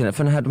kön till,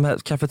 för de här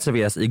kaffet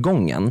serveras i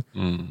gången.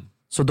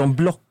 Så de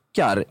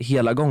blockar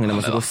hela gången när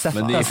man ska gå och sätta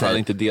sig. Men det är fan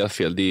inte deras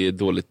fel, det är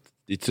dåligt.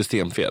 Det är ett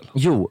systemfel.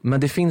 Jo, men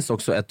det finns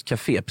också ett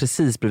café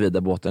precis bredvid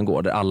där båten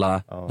går. Där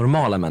alla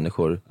normala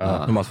människor,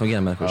 normalt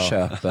fungerande människor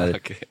köper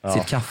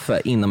sitt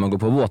kaffe innan man går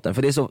på båten.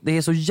 För det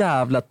är så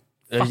jävla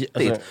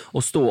fattigt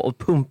att stå och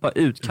pumpa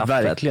ut kaffet.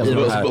 Verkligen. I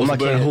de här. Och man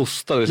börjar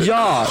hosta.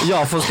 Ja,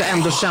 för ska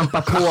ändå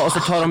kämpa på och så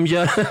tar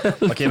de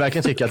Man kan ju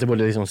verkligen tycka att det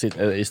borde liksom,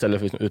 istället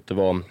för att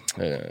vara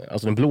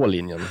alltså den blå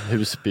linjen,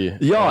 Husby.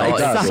 Ja,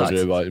 exakt.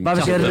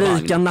 Varför ska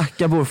rika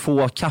Nackabor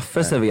få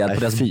kaffe serverat på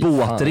deras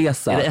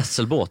båtresa? Är det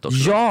SL-båt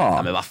också?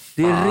 Ja,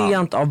 det är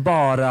rent av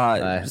bara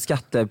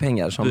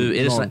skattepengar. Som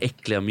är det såna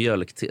äckliga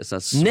mjölk?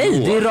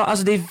 Nej,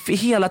 det är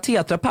hela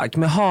tetrapack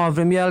med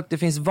havremjölk, det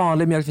finns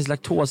vanlig mjölk, det finns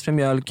laktosfri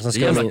mjölk.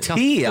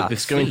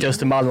 Ska de inte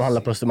Östermalm och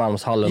handla på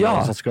Östermalmshallen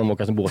och sen ska de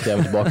åka till båten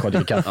även tillbaka och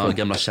dricka kaffe. Ja,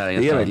 gamla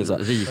kärringar.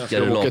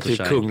 Rika åka till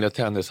Kungliga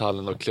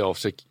Tennishallen och klä av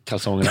sig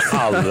kalsongerna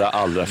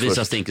allra först.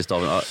 Visa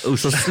stinkestaven.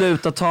 Så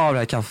sluta ta det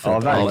här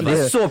kaffet. Det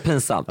är så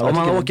pinsamt. Om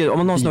man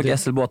någonsin åker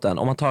SL-båten,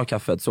 om man tar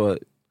kaffet så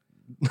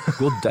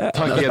gå där.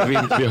 Tack Edvin,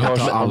 vi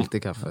hörs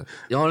alltid kaffe.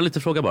 Jag har en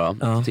liten fråga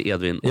bara till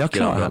Edvin. Jag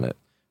klarar här nu.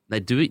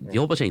 Nej,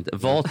 jag hoppas inte.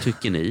 Vad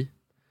tycker ni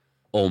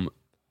om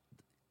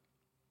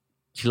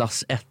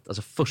klass 1,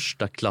 alltså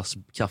första klass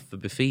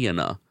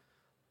kaffebufféerna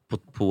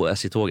på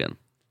SJ-tågen.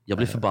 Jag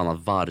blir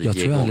förbannad varje gång.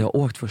 Jag tror aldrig jag har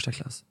åkt första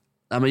klass.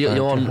 Nej, men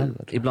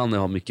ibland när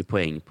jag har mycket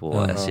poäng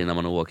på SJ när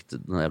man har åkt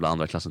den här jävla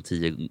andra klassen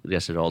 10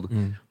 resor i rad,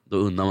 då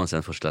undrar man sig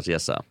en första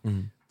klassresa.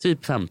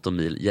 Typ 15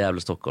 mil,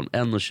 Gävle-Stockholm,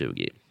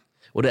 1,20.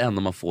 Och det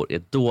enda man får är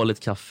ett dåligt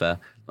kaffe,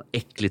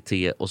 äckligt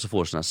te och så får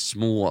du såna här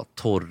små,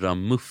 torra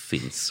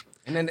muffins.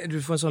 Nej,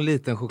 du får en sån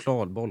liten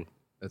chokladboll.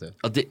 Vet du?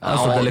 Ja,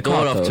 då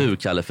har du haft tur,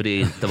 Kalle, för det är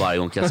inte varje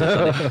gång kan jag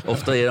säga.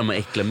 Ofta är de här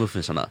äckliga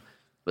muffinsarna.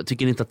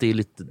 Tycker ni inte att det är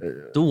lite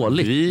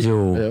dåligt?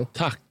 Vi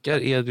tackar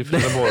Edvin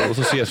Fledaborg och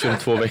så ses vi om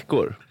 2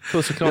 veckor.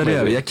 Puss och kram.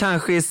 Jag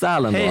kanske är i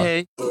Sälen då.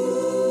 Hej.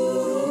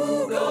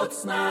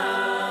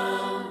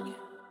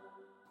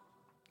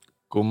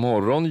 God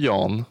morgon,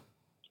 Jan.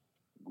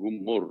 God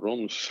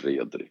morgon,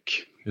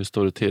 Fredrik. Hur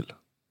står det till?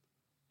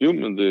 Jo,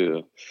 men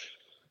det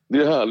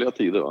är härliga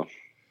tider, va?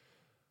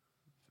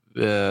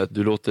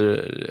 Du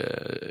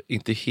låter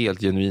inte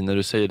helt genuin när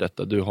du säger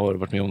detta. Du har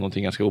varit med om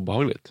någonting ganska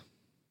obehagligt.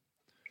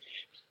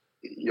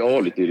 Ja,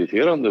 lite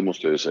irriterande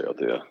måste jag ju säga att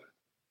det är.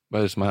 Vad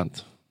är det som har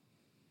hänt?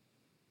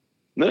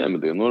 Nej,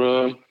 men det är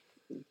några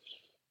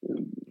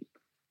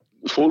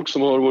folk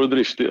som har varit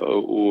driftiga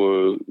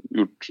och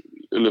gjort,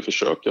 eller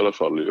försökt i alla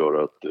fall,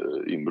 göra ett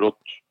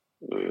inbrott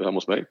hemma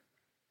hos mig.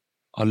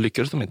 Ja,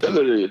 lyckades de inte?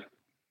 Eller,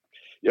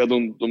 ja,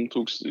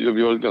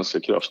 vi har ett ganska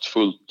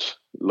kraftfullt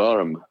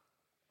larm.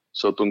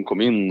 Så att de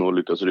kom in och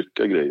lyckades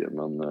rycka grejer.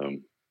 Men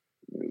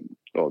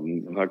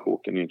den här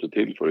kåken är inte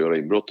till för att göra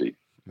inbrott i.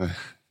 Nej.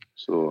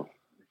 Så...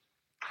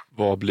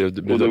 Vad blev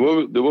det? Det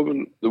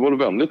var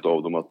vänligt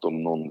av dem att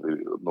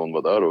någon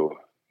var där och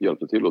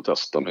hjälpte till att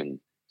testa min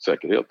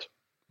säkerhet.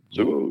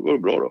 Så det var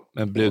bra då.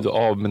 Men blev du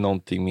av med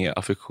någonting med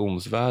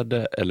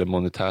affektionsvärde eller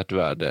monetärt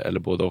värde eller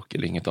både och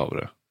eller inget av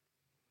det?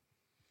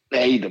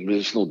 Nej,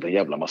 de snodde en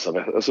jävla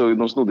massa. Alltså,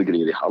 de snodde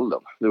grejer i hallen.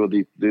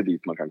 Det är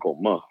dit man kan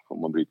komma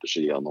om man bryter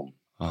sig igenom.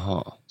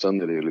 Aha.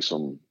 Sen är det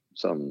liksom...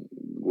 Sen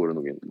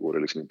går det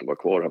liksom inte att vara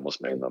kvar hemma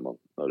hos mig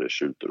när det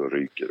skjuter och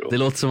ryker. Och det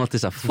låter som att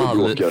det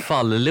är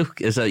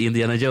falluck,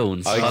 Indiana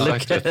Jones. Ja,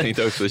 exakt. Jag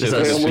tänkte också. Det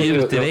är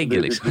spjut i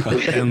väggen liksom.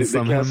 Det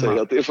kan jag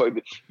säga att det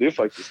är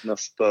faktiskt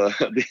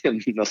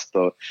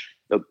nästa...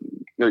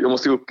 Jag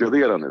måste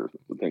uppgradera nu,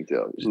 tänkte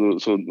jag.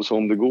 Så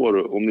om det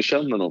går, om ni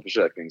känner någon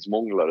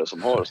försäkringsmånglare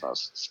som har såna här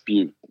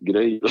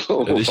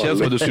spjutgrejer. Det känns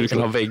som att du skulle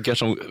kunna ha väggar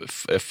som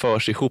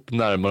förs ihop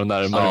närmare och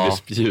närmare med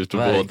spjut och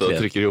båda och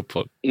trycker ihop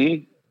på.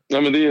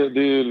 Ja, men det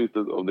är lite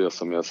av det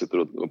som jag sitter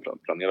och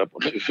planerar på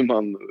nu.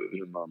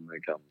 Hur man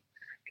kan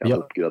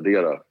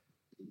uppgradera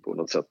på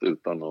något sätt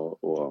utan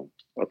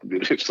att det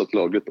blir hyfsat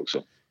lagligt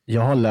också.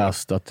 Jag har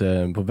läst att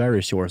på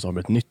Verisure så har de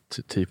ett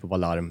nytt typ av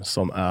alarm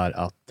som är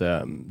att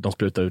de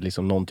sprutar ut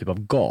liksom någon typ av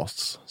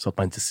gas. Så att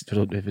man inte...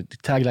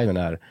 Taglinen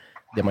är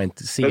det man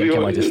inte ser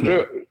kan man inte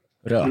snå.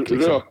 Rök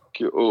liksom.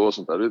 Rök och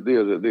sånt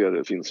där,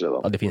 det finns redan.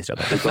 Ja, det finns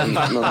redan.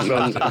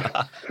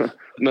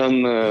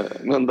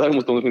 Men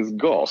däremot om det finns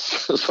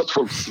gas så att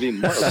folk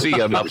svimmar.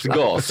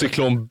 Senapsgas,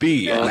 cyklon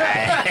B.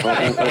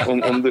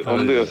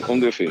 Om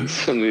det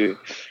finns.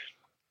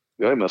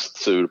 Jag är mest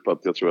sur på att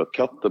jag tror att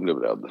katten blev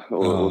rädd.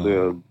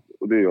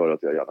 Och det gör att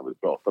jag gärna vill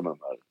prata med den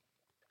här.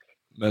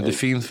 Men det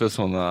finns väl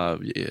sådana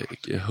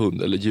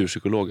hund- eller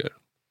djurpsykologer?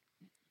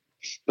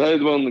 Nej,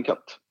 det var en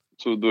katt.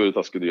 Så då är det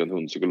taskigt att ge en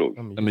hundpsykolog.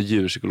 Ja, men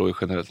djurpsykologer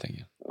generellt tänker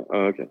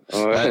jag. Okej.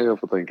 Jag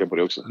får tänka på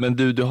det också. Men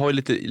du har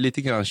ju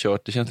lite grann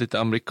kört, det känns lite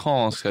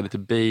amerikansk, lite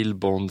bail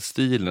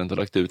bond-stilen. Du har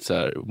lagt ut så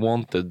här,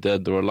 wanted,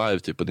 dead or alive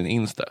typ på din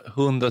Insta.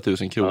 100 000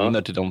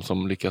 kronor till de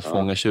som lyckas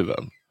fånga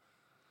tjuven.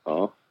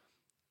 Ja.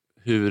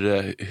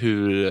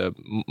 Hur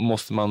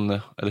måste man,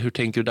 eller hur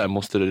tänker du där?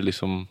 Måste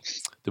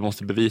det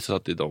måste bevisas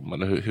att det är dem,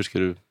 eller hur ska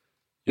du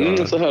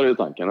göra? Så här är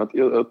tanken, att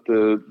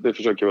det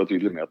försöker jag vara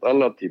tydlig med, att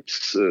alla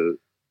tips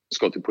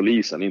ska till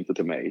polisen, inte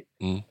till mig.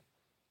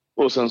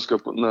 Och sen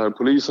när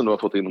polisen då har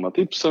fått in de här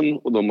tipsen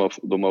och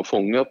de har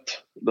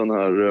fångat den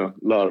här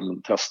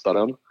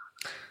larmtestaren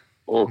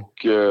och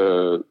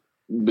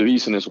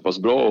bevisen är så pass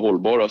bra och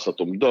hållbara så att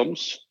de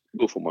döms,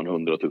 då får man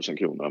 100 000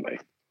 kronor av mig.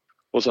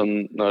 Och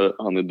sen när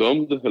han är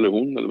dömd, eller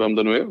hon, eller vem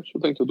det nu är, så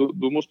tänkte jag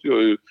då måste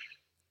jag ju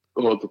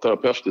ha ett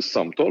terapeutiskt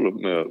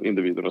samtal med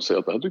individen och säga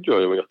att det här tycker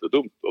jag var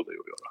jättedumt av dig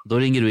att göra. Då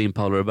ringer du in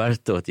Paolo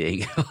Roberto ett gäng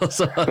och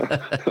så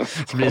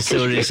blir det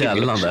surr i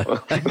källan där.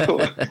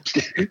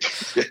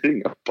 Ska jag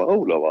ringa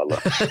Paolo av alla?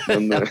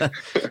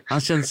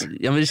 Han känns,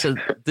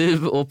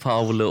 du och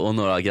Paolo och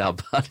några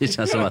grabbar, det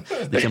känns som att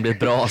det kan bli ett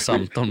bra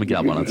samtal med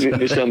grabbarna.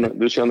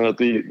 Du känner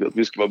att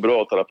vi ska vara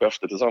bra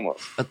terapeuter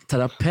tillsammans?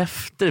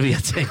 Terapeuter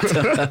vet jag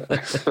inte.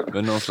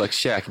 Men någon slags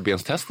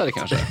käkbenstestare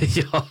kanske?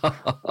 Ja.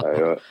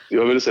 Nej,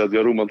 jag vill säga att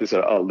jag romantiserar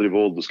aldrig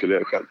våld, och skulle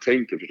jag själv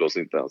tänka förstås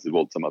inte ens i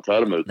våldsamma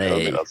termer.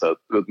 Alltså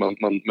att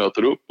man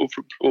möter upp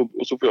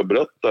och så får jag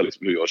berätta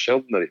liksom hur jag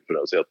känner inför det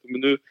här. Så att,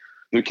 men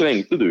nu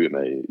kränkte du i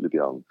mig lite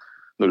grann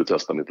när du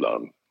testade mitt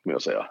larm, med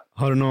att säga.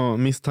 Har du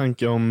någon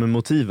misstanke om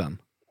motiven?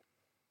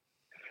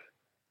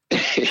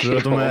 Tror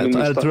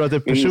du att det är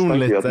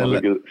personligt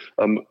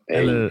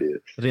eller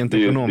rent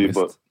ekonomiskt?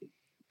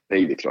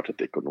 Nej, det är klart att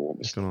det är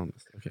ekonomiskt.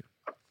 Okay.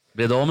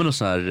 Blev det av med någon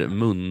sån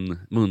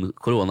här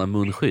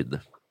corona-munskydd?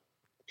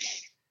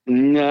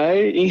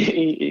 Nej,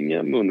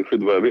 inga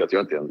munskydd vad jag vet.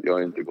 Jag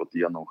har inte gått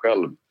igenom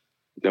själv.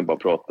 Jag bara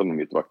pratat med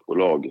mitt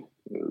vaktbolag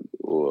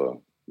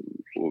och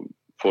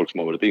folk som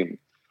har varit in.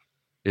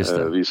 Just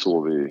det. Vi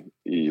sov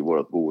i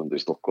vårt boende i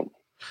Stockholm.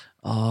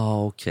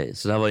 Okej.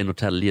 Så det här var i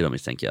Norrtälje då,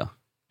 misstänker jag?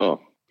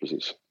 Ja,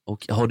 precis.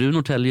 Och har du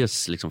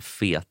Norrtäljes liksom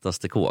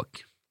fetaste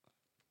kåk?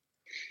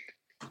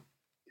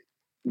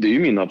 Det är ju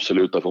min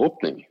absoluta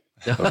förhoppning.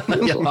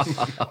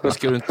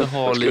 Ska du inte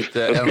ha lite...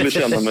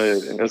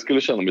 Jag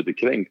skulle känna mig lite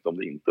kränkt om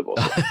det inte var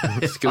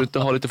så. Ska du inte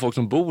ha lite folk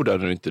som bor där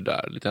när du inte är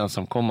där? Lite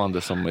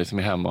ensamkommande som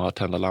är hemma och har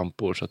tända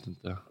lampor så att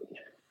inte...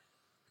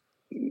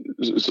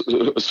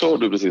 Sa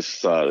du precis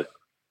så här,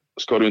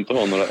 ska du inte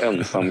ha några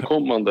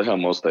ensamkommande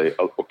hemma hos dig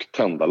och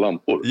tända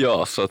lampor?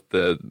 Ja, så att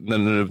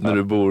när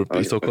du bor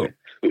i Stockholm.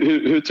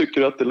 Hur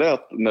tycker du att det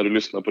lät när du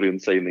lyssnar på din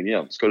sägning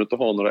igen? Ska du inte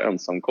ha några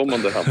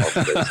ensamkommande hemma hos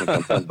dig som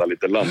kan tända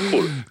lite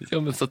lampor? Ja,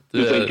 men så att,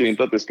 du tänker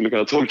inte att det skulle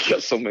kunna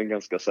tolkas som en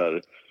ganska så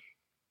här...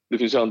 Det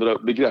finns ju andra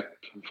begrepp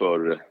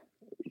för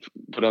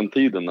på den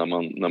tiden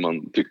när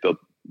man tyckte att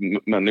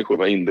människor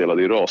var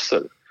indelade i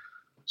raser.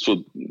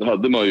 Så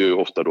hade man ju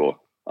ofta då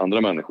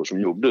andra människor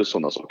som gjorde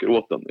sådana saker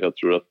åt den. Jag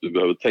tror att du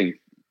behöver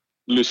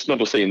lyssna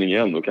på sägningen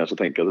igen och kanske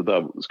tänka att det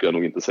där ska jag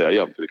nog inte säga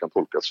igen för det kan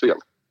tolkas fel.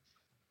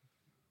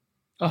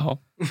 Jaha.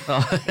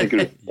 Tänker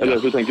du? Eller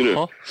hur tänker du?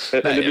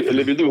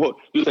 Eller vill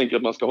du tänker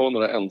att man ska ha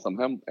några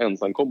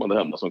ensamkommande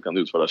hemma som kan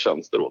utföra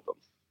tjänster åt den?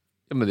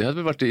 Ja, men det hade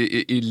väl varit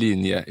i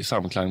linje, i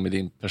samklang med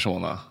din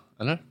persona,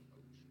 eller?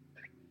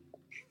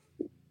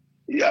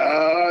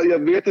 Ja, jag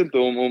vet inte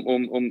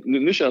om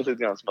nu känns det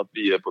lite grann som att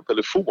vi är på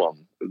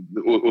telefon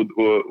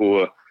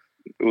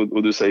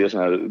och du säger så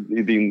här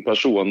i din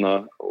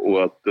persona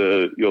och att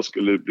jag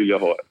skulle vilja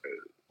ha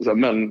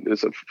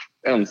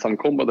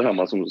ensamkommande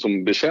hemma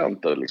som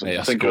betjänter. Liksom. Nej,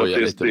 jag skojar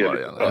lite bara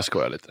igen. Jag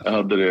skojar lite.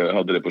 Jag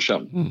hade det på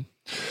känn. Mm.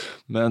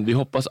 Men vi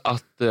hoppas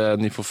att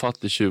ni får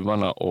fatt i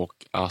tjuvarna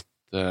och att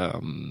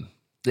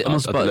det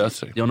löser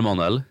sig. Jan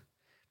Emanuel,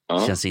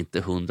 det känns inte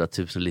 100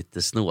 000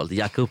 lite snålt.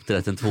 Jacka upp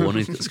det till en 2 och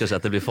nu ska säga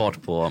att det blir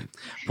fart på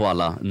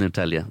alla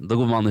Norrtälje. Då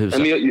går man i huset.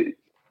 Men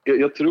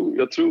jag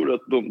tror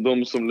att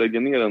de som lägger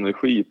ner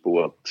energi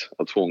på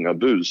att fånga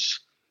bus,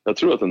 jag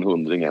tror att en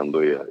 100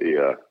 ändå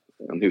är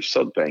en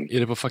hyfsad peng. Är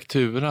det på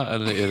faktura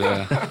eller är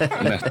det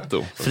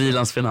netto?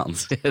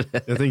 Frilansfinans.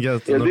 Jag tänker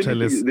att det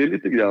är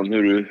lite grann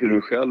hur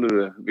du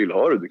själv vill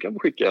ha det. Du kan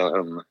skicka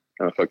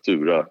en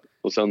faktura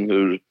och sen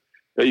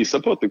jag gissar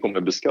på att det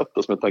kommer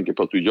beskattas med tanke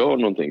på att du gör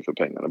någonting för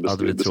pengarna.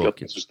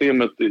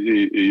 Beskattningssystemet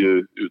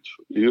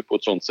är ju på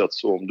ett sånt sätt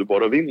så om du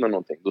bara vinner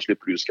någonting då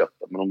slipper du ju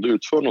skatta. Men om du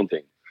utför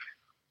någonting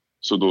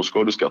så då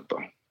ska du skatta.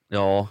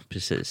 Ja,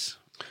 precis.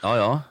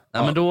 Ja.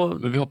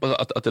 Men vi hoppas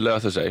att det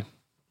löser sig.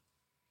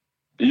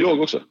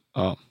 Jag också.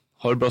 Ja.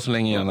 Ha det bra så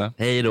länge, Janne.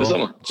 Hej då.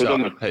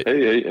 Detsamma.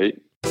 Hej.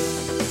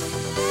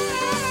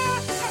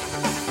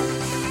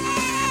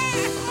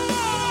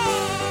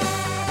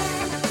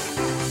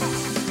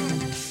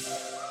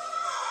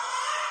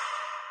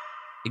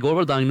 Igår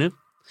var det Dagny.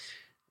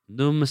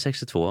 Nummer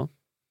 62.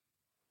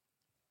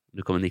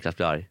 Nu kommer Niklas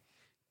bli arg.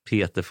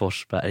 Peter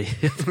Forsberg.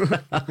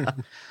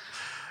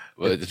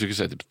 Jag tycker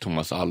säga typ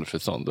Thomas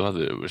Alfredsson. Då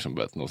hade du liksom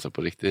börjat nosa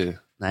på riktigt.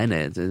 Nej,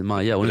 det är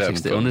Maja. Hon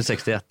är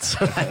 61.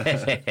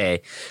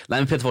 Nej,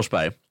 men Peter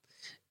Forsberg.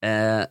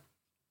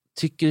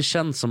 Tycker det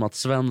känns som att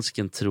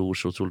svensken tror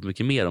så otroligt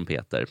mycket mer om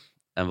Peter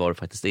än vad det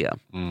faktiskt är.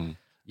 Mm.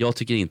 Jag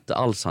tycker inte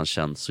alls han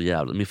känns så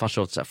jävla... Min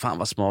farsa sa fan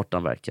vad smart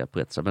han verkar på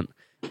ett sätt. Men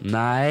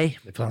nej.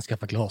 Det är för att han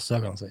skaffar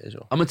glasögon, säger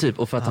så. Ja, men typ.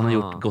 Och för att han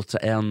har gått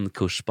en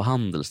kurs på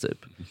Handels typ.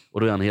 Och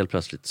då är han helt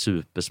plötsligt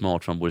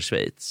supersmart för han bor i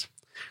Schweiz.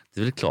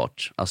 Det är väl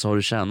klart. Alltså har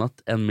du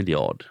tjänat 1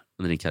 miljard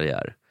under din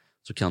karriär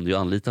så kan du ju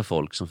anlita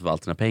folk som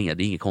förvaltar dina pengar.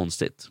 Det är inget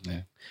konstigt.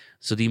 Nej.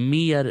 Så det är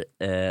mer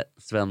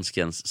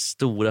svenskens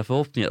stora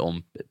förhoppningar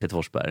om Peter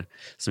Forsberg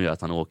som gör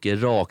att han åker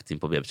rakt in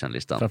på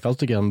BB-listan. Framförallt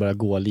tycker jag han börjar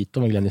gå lite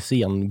om en Glenn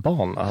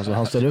Hysén-bana. Alltså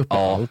han ställer upp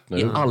allt nu.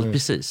 I allt,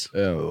 precis.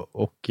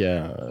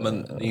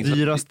 Men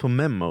dyrast på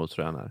Memo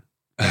tror jag han är.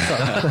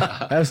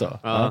 Är det så?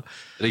 Ja.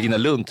 Regina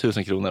Lund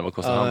 1000 kronor, vad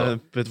kostar han då?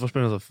 Peter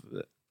Forsberg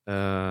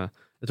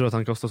jag tror att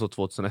han kostar så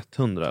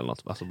 2100 eller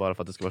något, alltså bara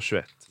för att det ska vara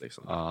 21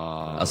 liksom.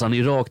 Alltså han är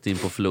ju rakt in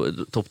på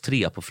topp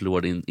 3 på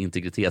förlorad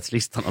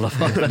integritetslistan i alla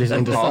fall. Det är så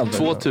intressant.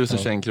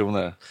 2021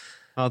 kronor.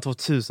 Ja,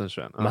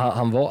 2021. Men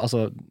han var,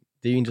 alltså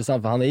det är ju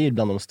intressant för han är ju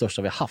bland de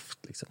största vi har haft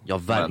liksom. Ja,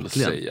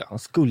 verkligen. Han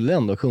skulle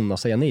ändå kunna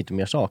säga nej till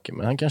mer saker,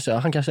 men han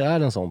kanske är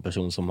en sån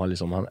person som har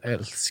liksom, han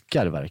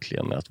älskar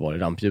verkligen att vara i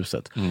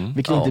rampljuset.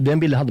 Vilket inte, den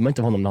bilden hade man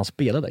inte av honom när han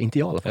spelade, inte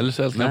jag i alla fall. Eller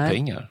så älskar han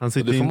pengar. Han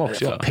sitter det får man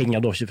också göra. Pengar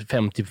då,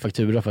 50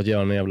 faktura för att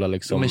göra en jävla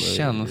liksom... Men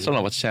känslan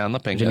av att tjäna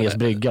pengar. Renés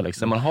brygga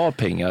liksom. När man har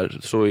pengar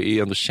så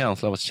är ändå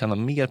känslan av att tjäna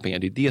mer pengar.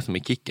 Det är det som är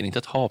kicken, inte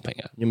att ha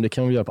pengar. Jo, men det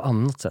kan man göra på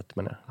annat sätt,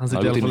 men han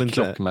sitter i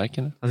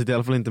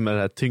alla fall inte med det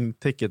här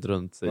tyngdtäcket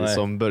runt sig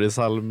som Börje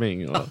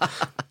Salming och...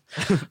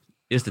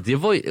 Just det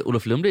var ju,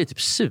 Olof Lund blev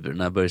typ sur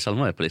när Börje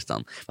Salming var på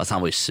listan. Fast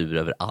han var ju sur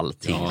över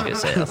allting, ska jag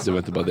säga. Det var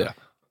inte bara det.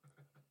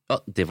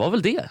 Ja, det var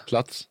väl det.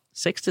 Plats.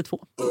 6-2.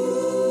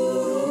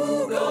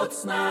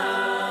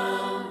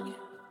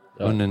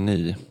 Hörrni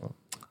ni,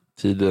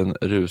 tiden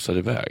rusar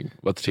iväg.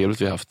 Vad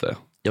trevligt vi haft det.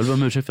 Jag vill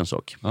vara ursäkt för en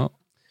sak. Ja,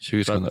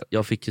 20 sekunder.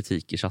 Jag fick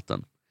kritik i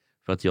chatten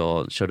för att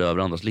jag körde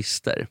över andras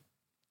lister.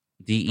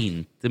 Det är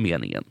inte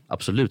meningen.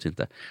 Absolut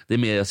inte. Det är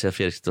mer jag ser att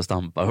Fredrik sitter och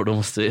stampar. Och då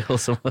måste jag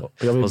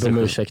vill be om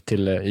ursäkt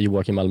till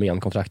Joakim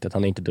Almén-kontraktet.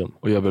 Han är inte dum.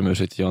 Och jag ber om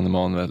ursäkt till Jan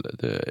Emanuel.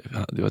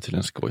 Det var till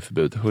en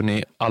skojförbud.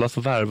 Hörrni, alla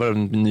som värvar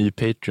en ny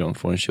Patreon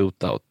får en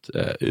shootout.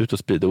 Ut och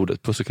sprida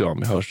ordet. Puss och kram.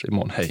 Vi hörs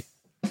imorgon. Hej.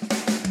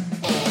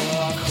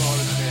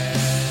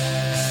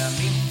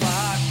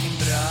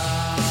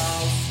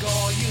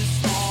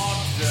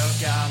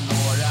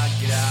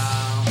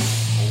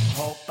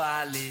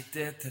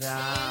 Lite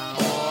tram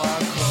och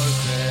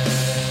Jorge,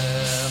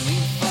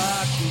 min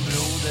fucking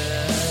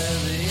broder.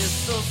 Det är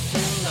så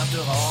synd att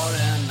du har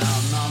en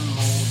annan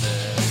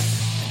moder.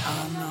 En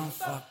annan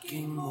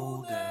fucking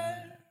moder.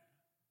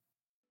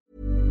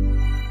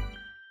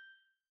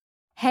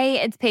 Hey,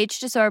 it's Paige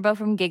DeSorbo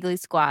from Giggly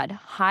Squad.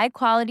 High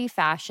quality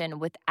fashion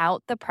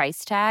without the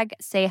price tag.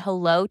 Say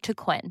hello to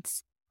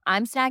Quince.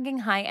 I'm snagging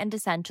high-end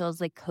essentials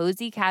like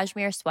cozy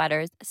cashmere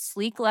sweaters,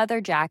 sleek leather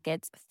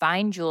jackets,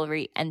 fine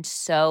jewelry, and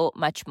so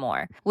much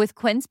more. With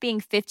Quince being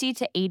 50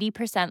 to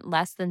 80%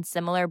 less than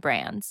similar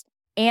brands.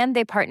 And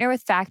they partner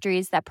with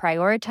factories that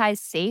prioritize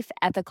safe,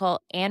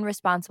 ethical, and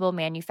responsible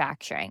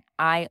manufacturing.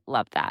 I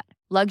love that.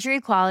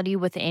 Luxury quality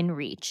within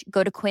reach.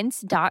 Go to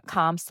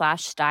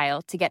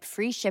quince.com/style to get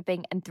free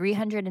shipping and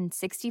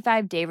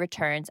 365-day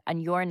returns on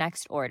your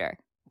next order.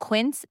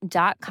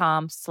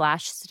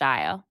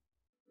 Quince.com/style.